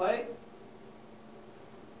hit play,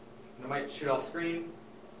 might shoot off screen,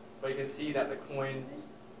 but you can see that the coin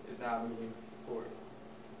is now moving forward.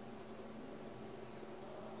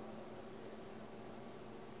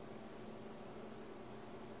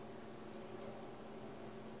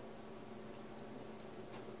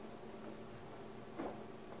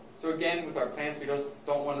 So again, with our plants, we just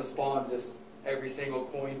don't want to spawn just every single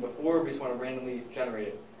coin before, we just want to randomly generate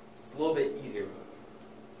it. It's a little bit easier.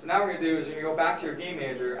 So now what we're going to do is you're going to go back to your game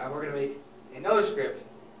manager and we're going to make another script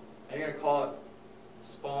and you're going to call it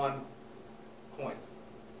spawn coins.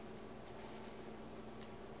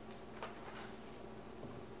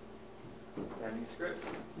 Our new script.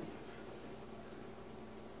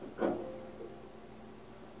 Let's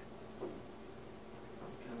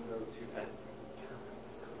kind of go to edit.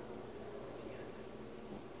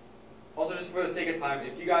 Also, just for the sake of time,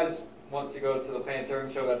 if you guys want to go to the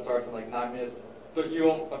planetarium show that starts in like 9 minutes, but you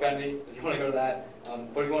won't offend me if you want to go to that.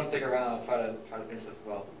 But if you want to stick around, I'll try to finish this as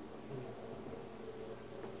well.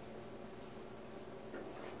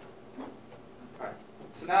 Alright.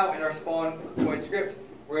 So now in our spawn coin script,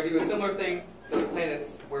 we're going to do a similar thing to the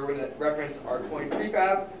planets where we're going to reference our coin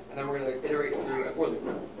prefab, and then we're going to iterate through a for loop.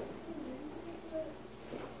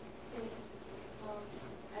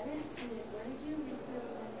 I didn't see it. Where did you make the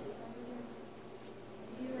prefab again?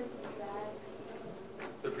 Did you like drag?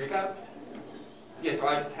 The prefab? Yeah, so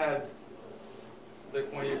I just had the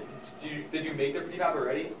coin. Did you make the prefab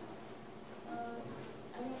already?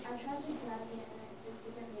 I tried to drag it and it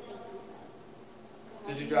didn't make a prefab.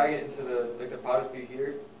 Did you drag it into the product view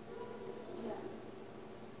here? Yeah.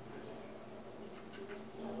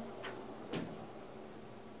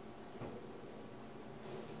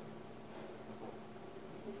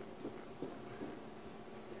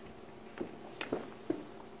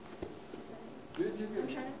 I'm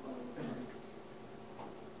trying to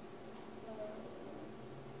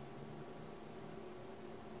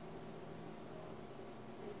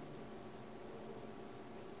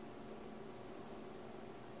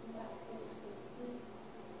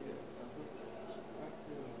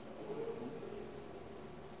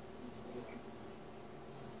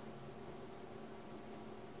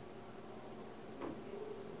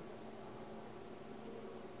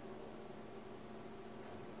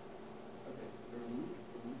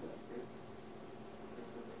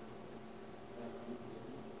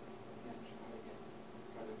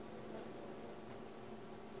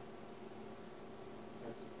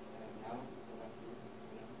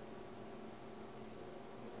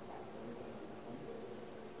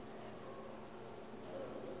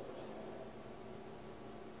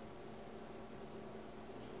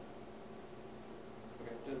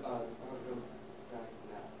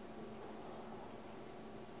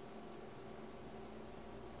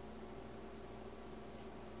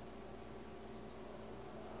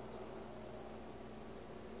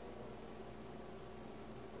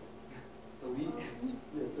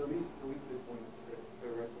delete the point script. So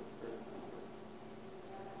right there.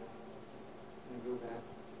 And go back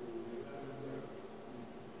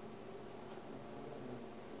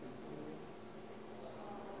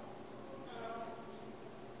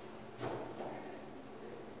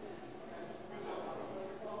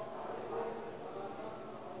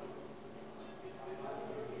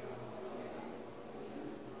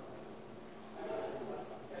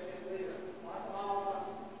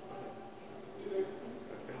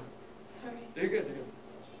You're good, you're good.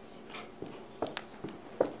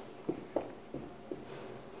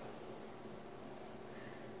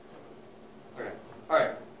 Okay,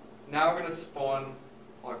 alright. Now we're going to spawn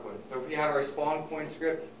our coins. So if we have our spawn coin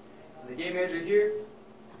script in the game manager here,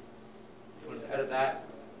 we'll just edit that.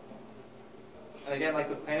 And again, like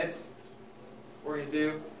the planets, what we're going to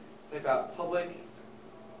do is type out public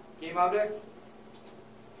game object.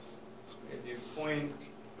 We're going to do coin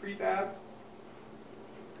prefab.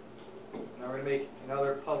 Now we're going to make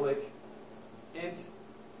another public int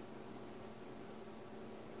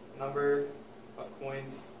number of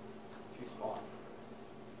coins to spawn.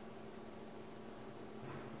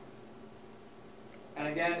 And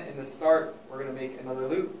again, in the start, we're going to make another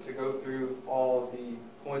loop to go through all of the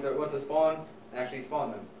coins that we want to spawn and actually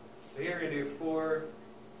spawn them. So here we're going to do for,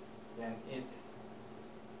 again, int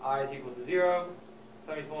I is equal to 0,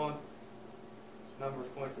 semicolon, number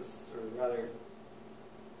of coins, or rather,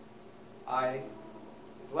 I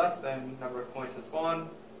is less than number of coins to spawn,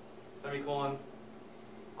 semicolon,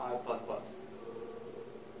 I plus plus.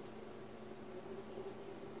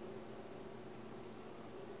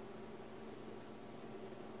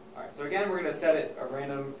 Alright, so again, we're going to set it a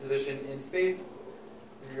random position in space.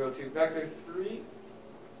 We're going to go to vector 3,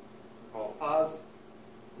 call pause,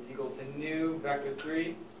 is equal to new vector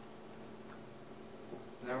 3.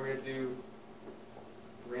 And then we're going to do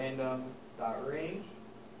random.range.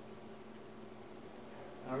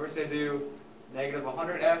 And we're just going to do negative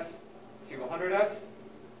 100f to 100f.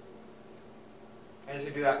 And just going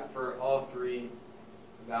to do that for all three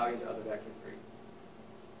values of the vector 3.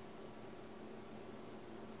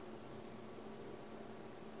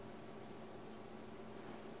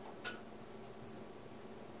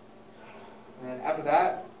 And after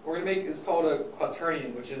that, what we're going to make is called a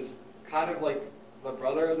quaternion, which is kind of like the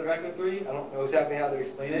brother of the vector 3. I don't know exactly how to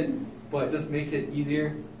explain it, but it just makes it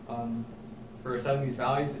easier for setting these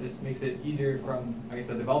values. It just makes it easier from, I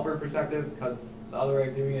guess, a developer perspective, because the other way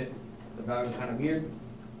of doing it, the values are kind of weird.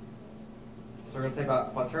 So we're going to type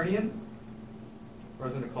out quaternion. We're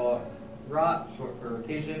also going to call it rot, short for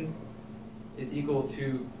rotation, is equal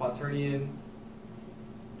to quaternion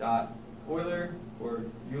dot Euler, or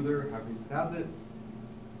Euler, however you pronounce it.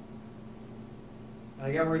 And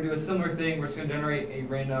again, we're going to do a similar thing. We're just going to generate a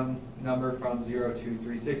random number from 0 to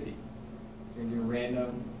 360. We're going to do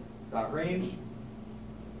random.range,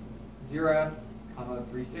 0f, comma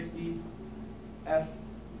 360, f.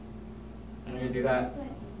 And we're going to do that.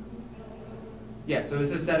 Yeah, so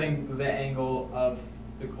this is setting the angle of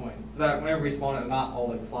the coin. So that whenever we spawn it, they're not all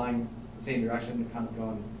like flying the same direction, they're kind of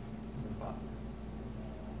going in different spots.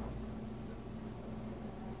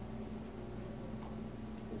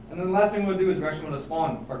 And then the last thing we'll do is we're actually going to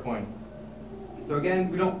spawn our coin. So again,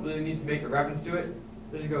 we don't really need to make a reference to it.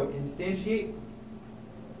 Just go instantiate.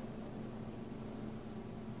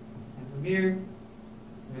 And from here, I'm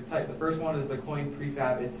going to type the first one is the coin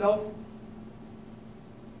prefab itself,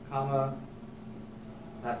 comma,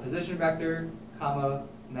 that position vector, comma,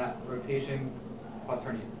 and that rotation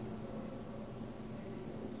quaternion.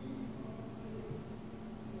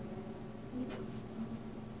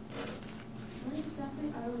 What exactly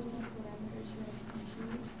are like the parameters for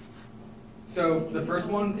instantiate? So the first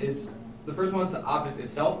one is the object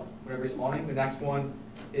itself, whatever you're spawning. The next one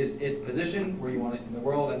is its position, where you want it in the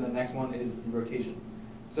world, and the next one is the rotation.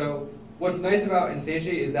 So what's nice about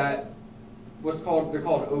instantiate is that they're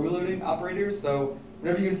called overloading operators. So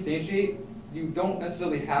whenever you instantiate, you don't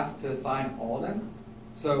necessarily have to assign all of them.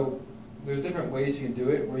 So there's different ways you can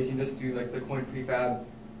do it, where you can just do like the coin prefab,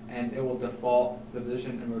 and it will default the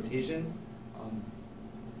position and rotation.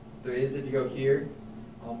 There is, if you go here,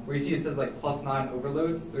 where you see it says like +9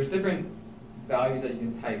 overloads, there's different values that you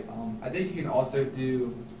can type. I think you can also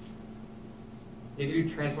do,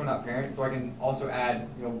 transform.parent, so I can also add,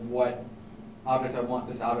 what object I want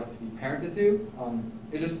this object to be parented to.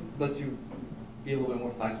 It just lets you be a little bit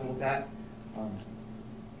more flexible with that.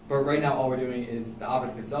 But right now, all we're doing is the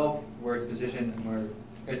object itself, where its position and where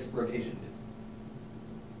its rotation is.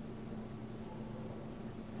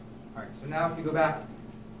 All right, so now if you go back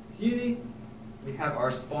to Unity, we have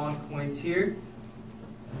our spawn coins here.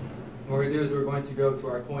 What we're going to do is we're going to go to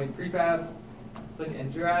our coin prefab, click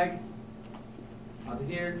and drag onto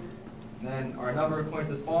here, and then our number of coins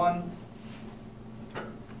to spawn,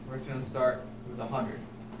 we're just going to start with 100.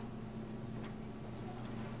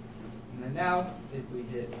 And then now, if we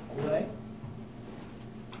hit play,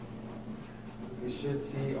 we should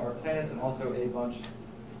see our planets and also a bunch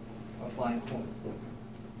of flying coins.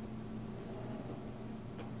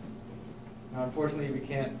 Now, unfortunately, we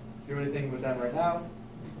can't do anything with that right now.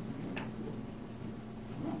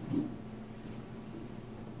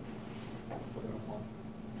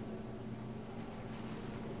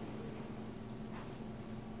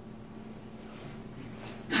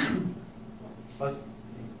 Plus,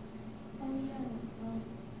 Oh yeah,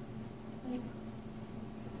 like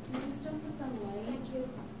doing stuff with the light.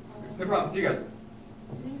 no problem. See you guys.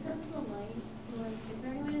 Doing stuff with the light. So like, is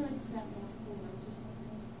there any way to like set multiple lights or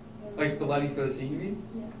something? Or, Like the lighting for the scene, you mean?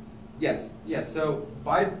 Yeah. Yes, yes. So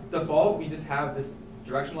by default, we just have this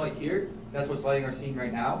direction light here. That's what's lighting our scene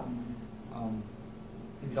right now.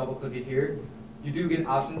 If you double click it here, you do get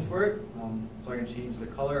options for it. So I can change the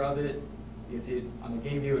color of it. You can see it on the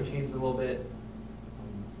game view, it changes a little bit.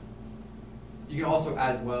 You can also,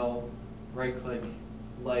 as well, right click,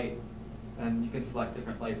 light, and you can select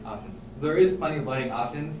different light options. There is plenty of lighting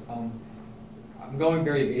options. I'm going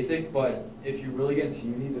very basic, but if you really get into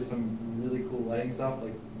Unity, there's some really cool lighting stuff,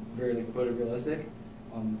 like very like photorealistic.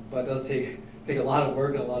 But it does take a lot of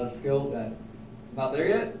work and a lot of skill that I'm not there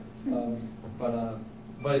yet.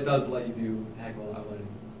 But it does let you do a heck of a lot of lighting.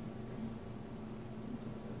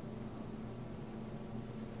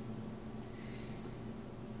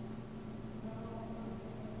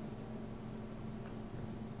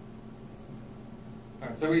 All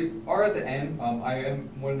right, so we are at the end. I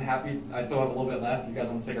am more than happy. I still have a little bit left. You guys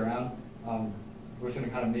want to stick around? We're just going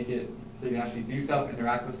to kind of make it so you can actually do stuff,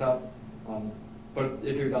 interact with stuff. but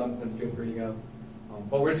if you're done, then feel free to go.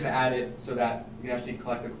 But we're just going to add it so that you can actually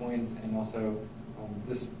collect the coins and also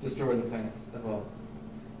destroy the planets as well.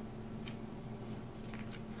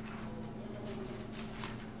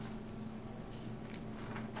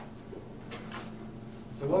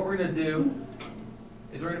 So what we're going to do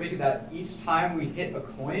is we're going to make it that each time we hit a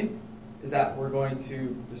coin is that we're going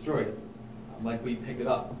to destroy it, like we picked it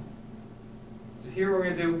up. So here what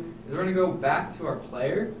we're going to do is we're going to go back to our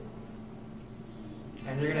player,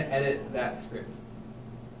 and you're going to edit that script.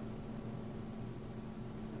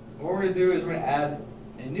 What we're going to do is we're going to add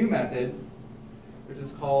a new method, which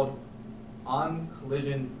is called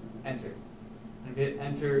onCollisionEnter. And if you hit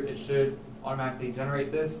enter, it should automatically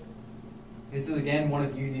generate this. This is again one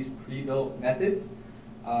of Unity's pre-built methods,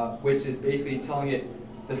 which is basically telling it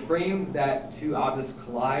the frame that two objects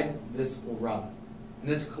collide, this will run. And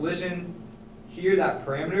this collision here, that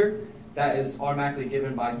parameter, that is automatically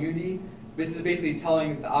given by Unity. This is basically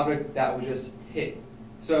telling the object that will just hit.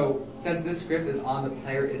 So since this script is on the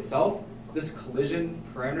player itself, this collision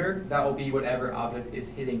parameter, that will be whatever object is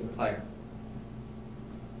hitting the player.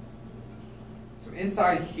 So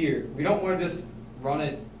inside here, we don't want to just run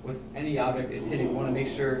it with any object it's hitting. We want to make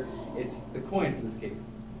sure it's the coin for this case.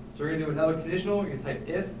 So we're going to do another conditional. We're going to type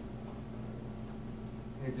if.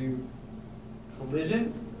 We're going to do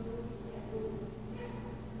collision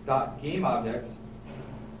dot game object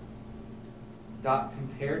dot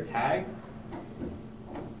compare tag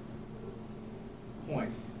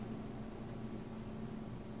coin,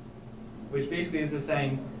 which basically is just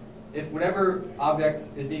saying if whatever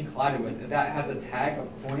object is being collided with, if that has a tag of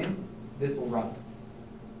coin, this will run.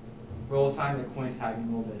 We'll assign the coin tag in a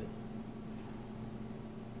little bit.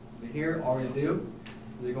 So here, all we're going to do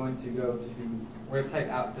is we're going to go to, we're going to type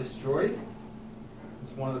out destroy.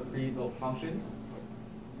 It's one of the pre-built functions.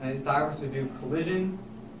 And inside we're going to do collision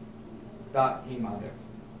dot game object.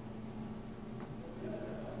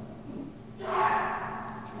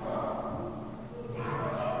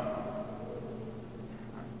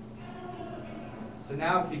 So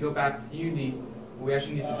now if you go back to Unity, what we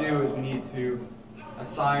actually need to do is we need to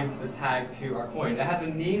assign the tag to our coin. It has a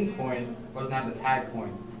name coin, but doesn't have the tag coin,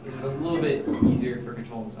 which is a little bit easier for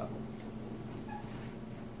controlling stuff.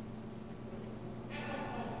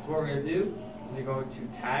 So what we're going to do is we go to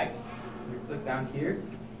tag, we click down here.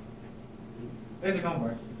 There's a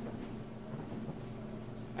combo.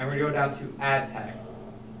 And we're going to go down to add tag.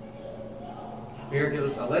 Here it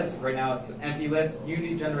gives us a list. Right now it's an empty list.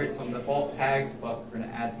 Unity generates some default tags, but we're going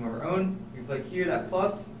to add some of our own. We click here, that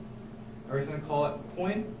plus. We're just going to call it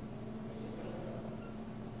coin.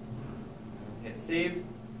 Hit save.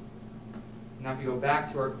 Now if we go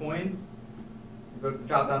back to our coin, we go to the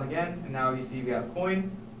drop down again, and now you see we have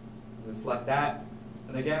coin. We're going to select that.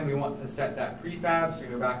 And again, we want to set that prefab, so we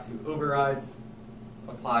go back to overrides,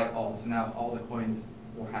 apply all. So now all the coins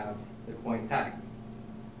will have the coin tag.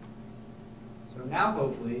 So now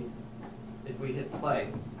hopefully, if we hit play,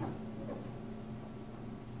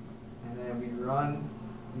 and then we run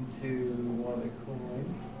into one of the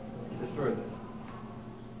coins, it destroys it.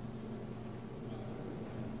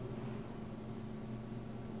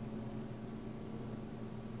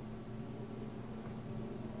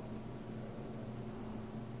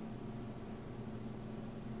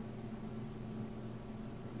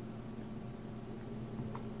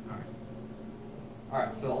 All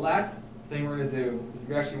right, so the last thing we're going to do is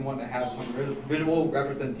we actually want to have some visual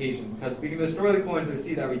representation, because we can destroy the coins and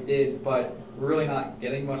see that we did, but we're really not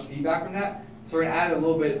getting much feedback from that. So we're going to add a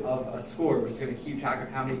little bit of a score, which is going to keep track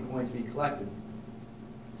of how many coins we collected.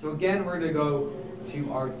 So again, we're going to go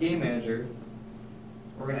to our game manager.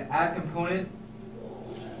 We're going to add component.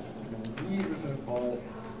 We're just going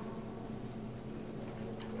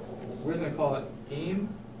to call it game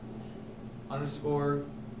underscore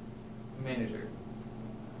manager.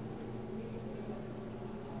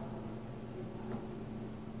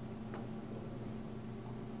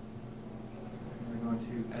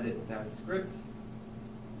 To edit that script.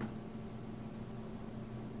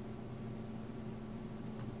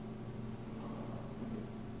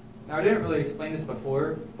 Now I didn't really explain this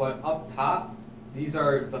before, but up top, these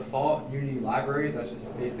are default Unity libraries. That's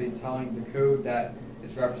just basically telling the code that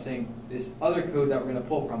it's referencing this other code that we're going to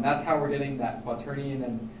pull from. That's how we're getting that quaternion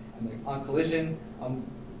and the onCollision.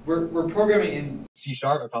 We're programming in C#.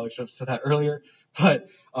 I probably should have said that earlier, but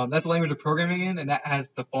that's the language we're programming in, and that has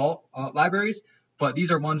default libraries. But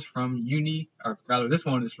these are ones from Unity, or rather this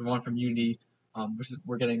one is one from Unity, which is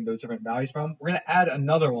we're getting those different values from. We're going to add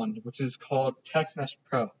another one, which is called Text Mesh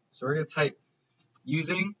Pro. So we're going to type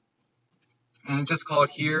using, and just call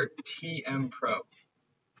it here TM Pro.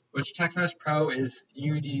 which Text Mesh Pro is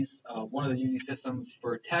Unity's one of the Unity systems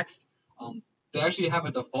for text. They actually have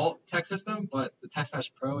a default text system, but the Text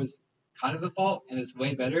Mesh Pro is kind of default and it's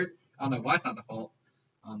way better. I don't know why it's not default,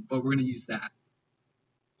 but we're going to use that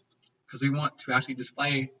because we want to actually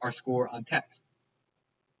display our score on text.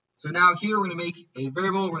 So now here we're going to make a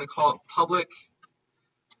variable. We're going to call it public,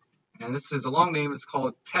 and this is a long name. It's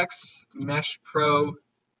called Text Mesh Pro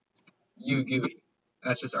UGUI.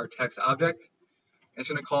 That's just our text object. It's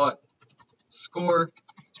going to call it score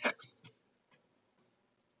text.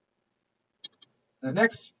 Now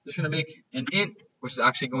next, we're going to make an int, which is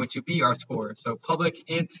actually going to be our score. So public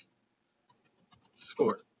int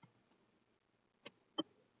score.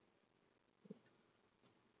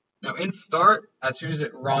 Now in start, as soon as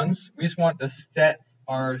it runs, we just want to set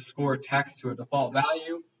our score text to a default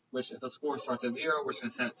value, which if the score starts at 0, we're just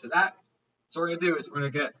going to set it to that. So what we're going to do is we're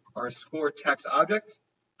going to get our score text object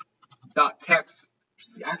dot text, which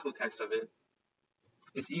is the actual text of it,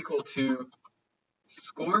 is equal to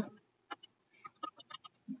score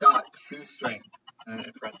dot toString and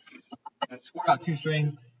in parentheses. And score dot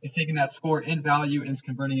toString is taking that score int value and is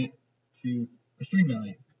converting it to a string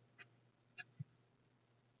value,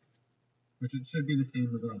 which it should be the same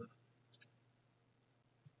regardless.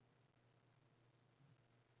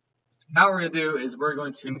 Now what we're going to do is we're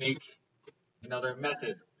going to make another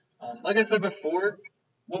method. Like I said before,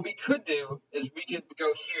 what we could do is we could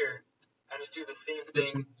go here and just do the same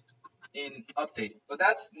thing in update, but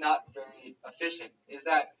that's not very efficient. Is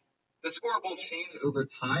that the score will change over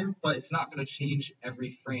time, but it's not going to change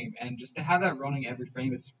every frame. And just to have that running every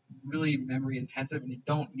frame, it's really memory intensive, and you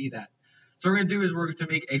don't need that. So what we're going to do is we're going to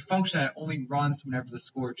make a function that only runs whenever the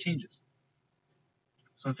score changes.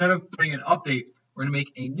 So instead of putting an update, we're going to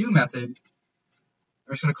make a new method.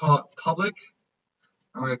 We're just going to call it public.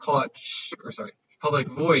 And we're going to call it, public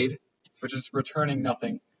void, which is returning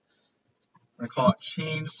nothing. We're going to call it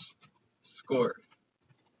change score,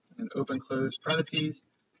 and open close parentheses,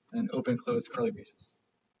 and open close curly braces.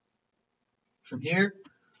 From here,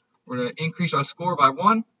 we're going to increase our score by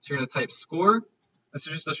 1. So you're going to type score. This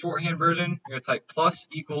is just the shorthand version. You're going to type plus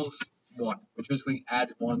equals 1, which basically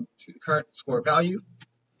adds 1 to the current score value.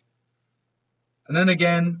 And then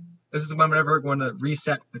again, this is whenever we're going to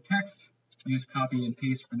reset the text. Use copy and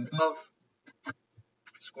paste from above.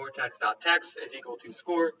 Score text.text is equal to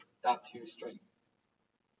score.toString.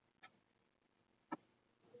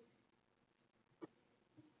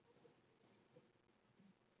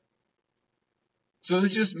 So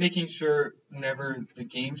this is just making sure whenever the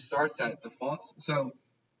game starts that it defaults. So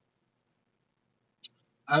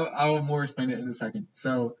I will more explain it in a second.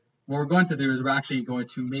 So what we're going to do is we're actually going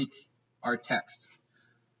to make our text.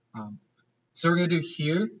 So what we're going to do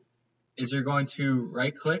here is you're going to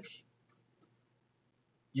right click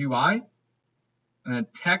UI and then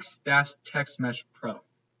text mesh pro.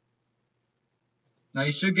 Now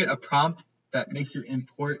you should get a prompt that makes you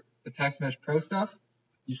import the text mesh pro stuff.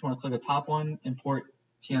 You just want to click the top one, import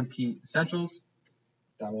TMP essentials.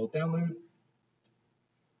 That will download.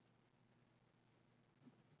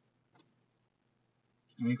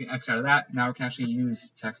 And we can exit out of that. Now we can actually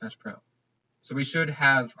use Text Mesh Pro. So we should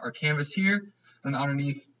have our canvas here, and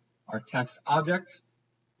underneath our text object.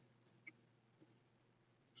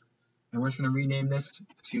 And we're just going to rename this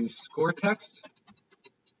to score text.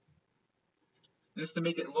 Just to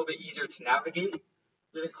make it a little bit easier to navigate,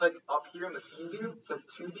 you're going to click up here in the scene view. It says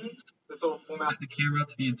 2D. This will format the camera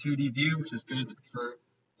to be in 2D view, which is good for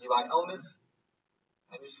UI elements.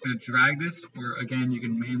 I'm just going to drag this, or again, you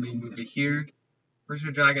can manually move it here. We're just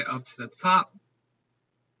going to drag it up to the top.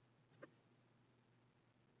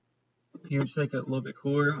 Here, just make it a little bit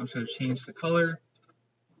cooler. I'm just going to change the color.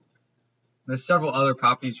 There's several other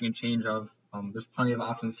properties you can change of. There's plenty of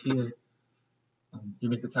options here. You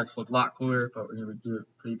make the text look a lot cooler, but we're going to do it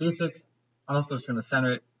pretty basic. I'm also just going to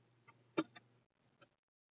center it. Now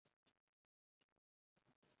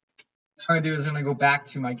what I'm going to do is I'm going to go back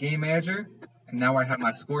to my game manager, and now I have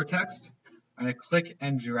my score text. I'm going to click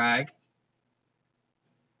and drag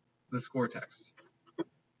the score text.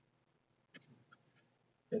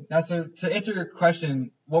 Okay. Now, so to answer your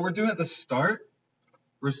question, what we're doing at the start,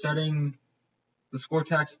 we're setting the score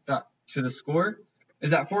text to the score.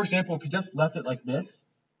 Is that, for example, if you just left it like this,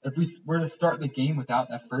 if we were to start the game without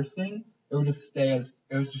that first thing, it would just stay as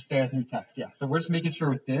new text. Yeah. So we're just making sure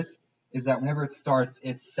with this is that whenever it starts,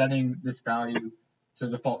 it's setting this value to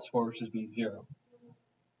the default score, which is be 0.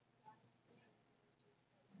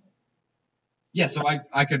 Yeah. So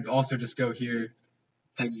I could also just go here,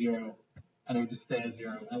 type 0, and it would just stay as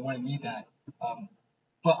 0. I wouldn't need that.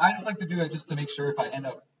 But I just like to do it just to make sure if I end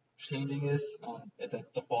up changing this, if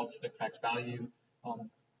it defaults to the correct value.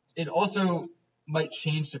 it also might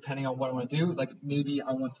change depending on what I want to do. Like maybe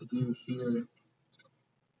I want to do here,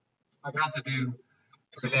 I can also do,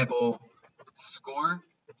 for example, score,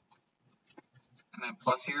 and then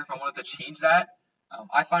plus here if I wanted to change that.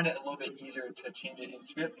 I find it a little bit easier to change it in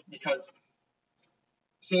script because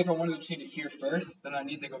say if I wanted to change it here first, then I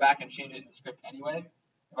need to go back and change it in script anyway.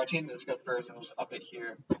 If I change the script first and just update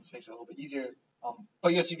here, it just makes it a little bit easier.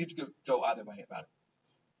 But yes, you could go either way about it.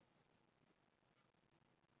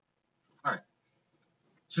 All right.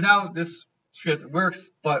 So now this script works,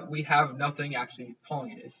 but we have nothing actually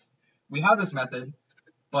calling it. We have this method,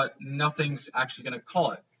 but nothing's actually going to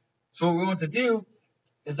call it. So what we want to do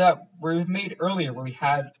is that we made earlier where we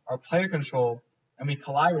had our player control and we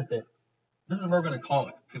collide with it. This is where we're going to call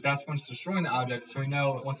it because that's when it's destroying the object. So we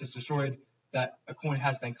know once it's destroyed that a coin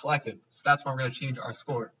has been collected. So that's why we're going to change our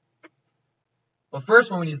score. But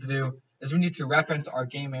first what we need to do is we need to reference our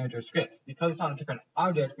game manager script. Because it's on a different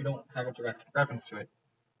object, we don't have a direct reference to it.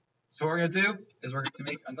 So what we're going to do is we're going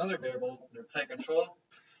to make another variable under player control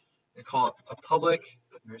and call it a public.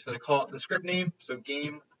 We're just going to call it the script name, so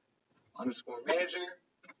game underscore manager.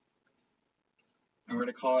 And we're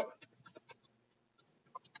going to call it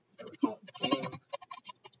game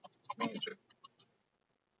manager.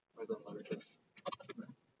 Where's that lowercase?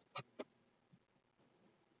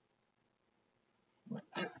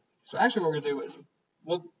 So actually what we're going to do is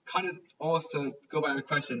we'll kind of almost to go by the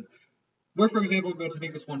question. We're, for example, going to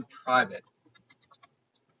make this one private.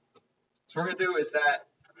 So what we're going to do is that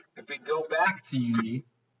if we go back to Unity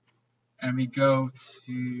and we go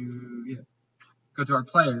to our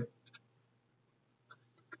player,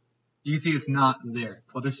 you can see it's not there,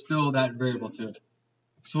 but there's still that variable to it.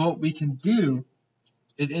 So what we can do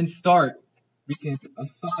is in start, we can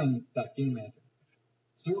assign that game manager.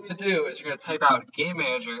 So what we're going to do is you're going to type out game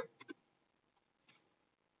manager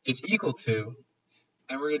is equal to,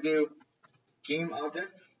 and we're going to do game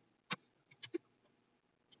object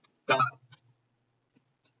dot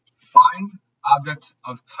find object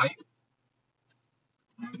of type.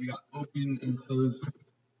 And we got open and close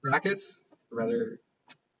brackets, or rather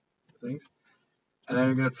things. And then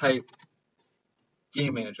we're going to type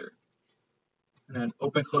game manager. And then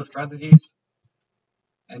open close parentheses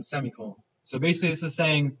and semicolon. So basically this is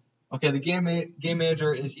saying, okay, the game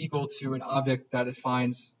manager is equal to an object that it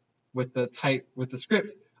finds with the type, with the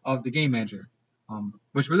script of the game manager.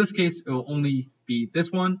 Which for this case, it will only be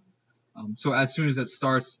this one. So as soon as it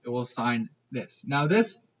starts, it will assign this. Now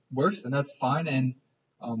this works, and that's fine. And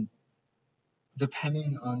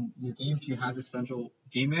depending on your game, if you have a central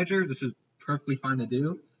game manager, this is perfectly fine to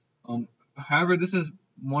do. However, this is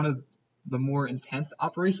one of the more intense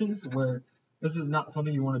operations where this is not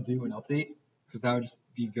something you want to do and update, because that would just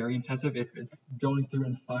be very intensive. If it's going through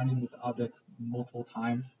and finding this object multiple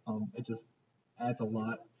times, it just adds a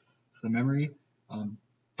lot to the memory.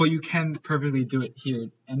 But you can perfectly do it here,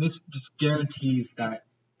 and this just guarantees that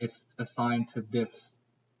it's assigned to this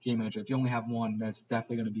game manager. If you only have one, that's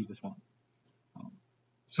definitely going to be this one.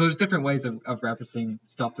 So there's different ways of referencing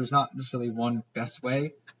stuff. There's not necessarily one best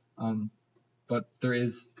way, but there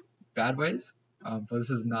is bad ways. But this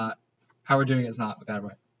is not, how we're doing it is not a bad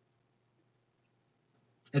way.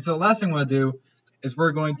 And so the last thing we want to do is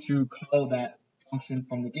we're going to call that function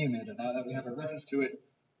from the game manager. Now that we have a reference to it,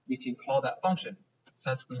 we can call that function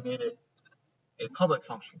since we made it a public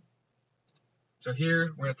function. So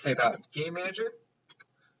here we're going to type out game manager.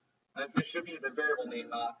 And this should be the variable name,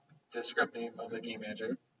 not the script name of the game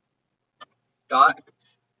manager. Dot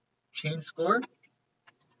change score,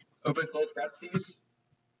 open close parentheses,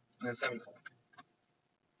 and then semicolon.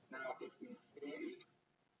 Now if we save,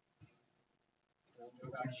 we'll go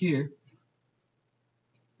back here.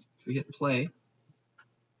 If we hit play,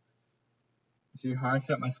 see how I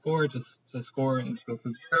set my score, it just says score and equal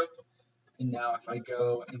to 0. And now if I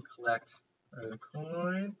go and collect a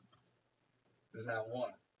coin, it's now 1,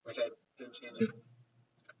 which I didn't change it.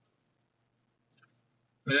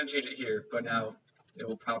 I didn't change it here, but now it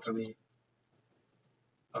will properly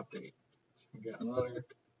update. So we get another,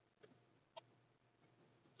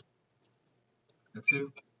 a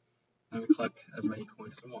 2, and we collect as many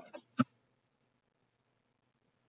coins as we want.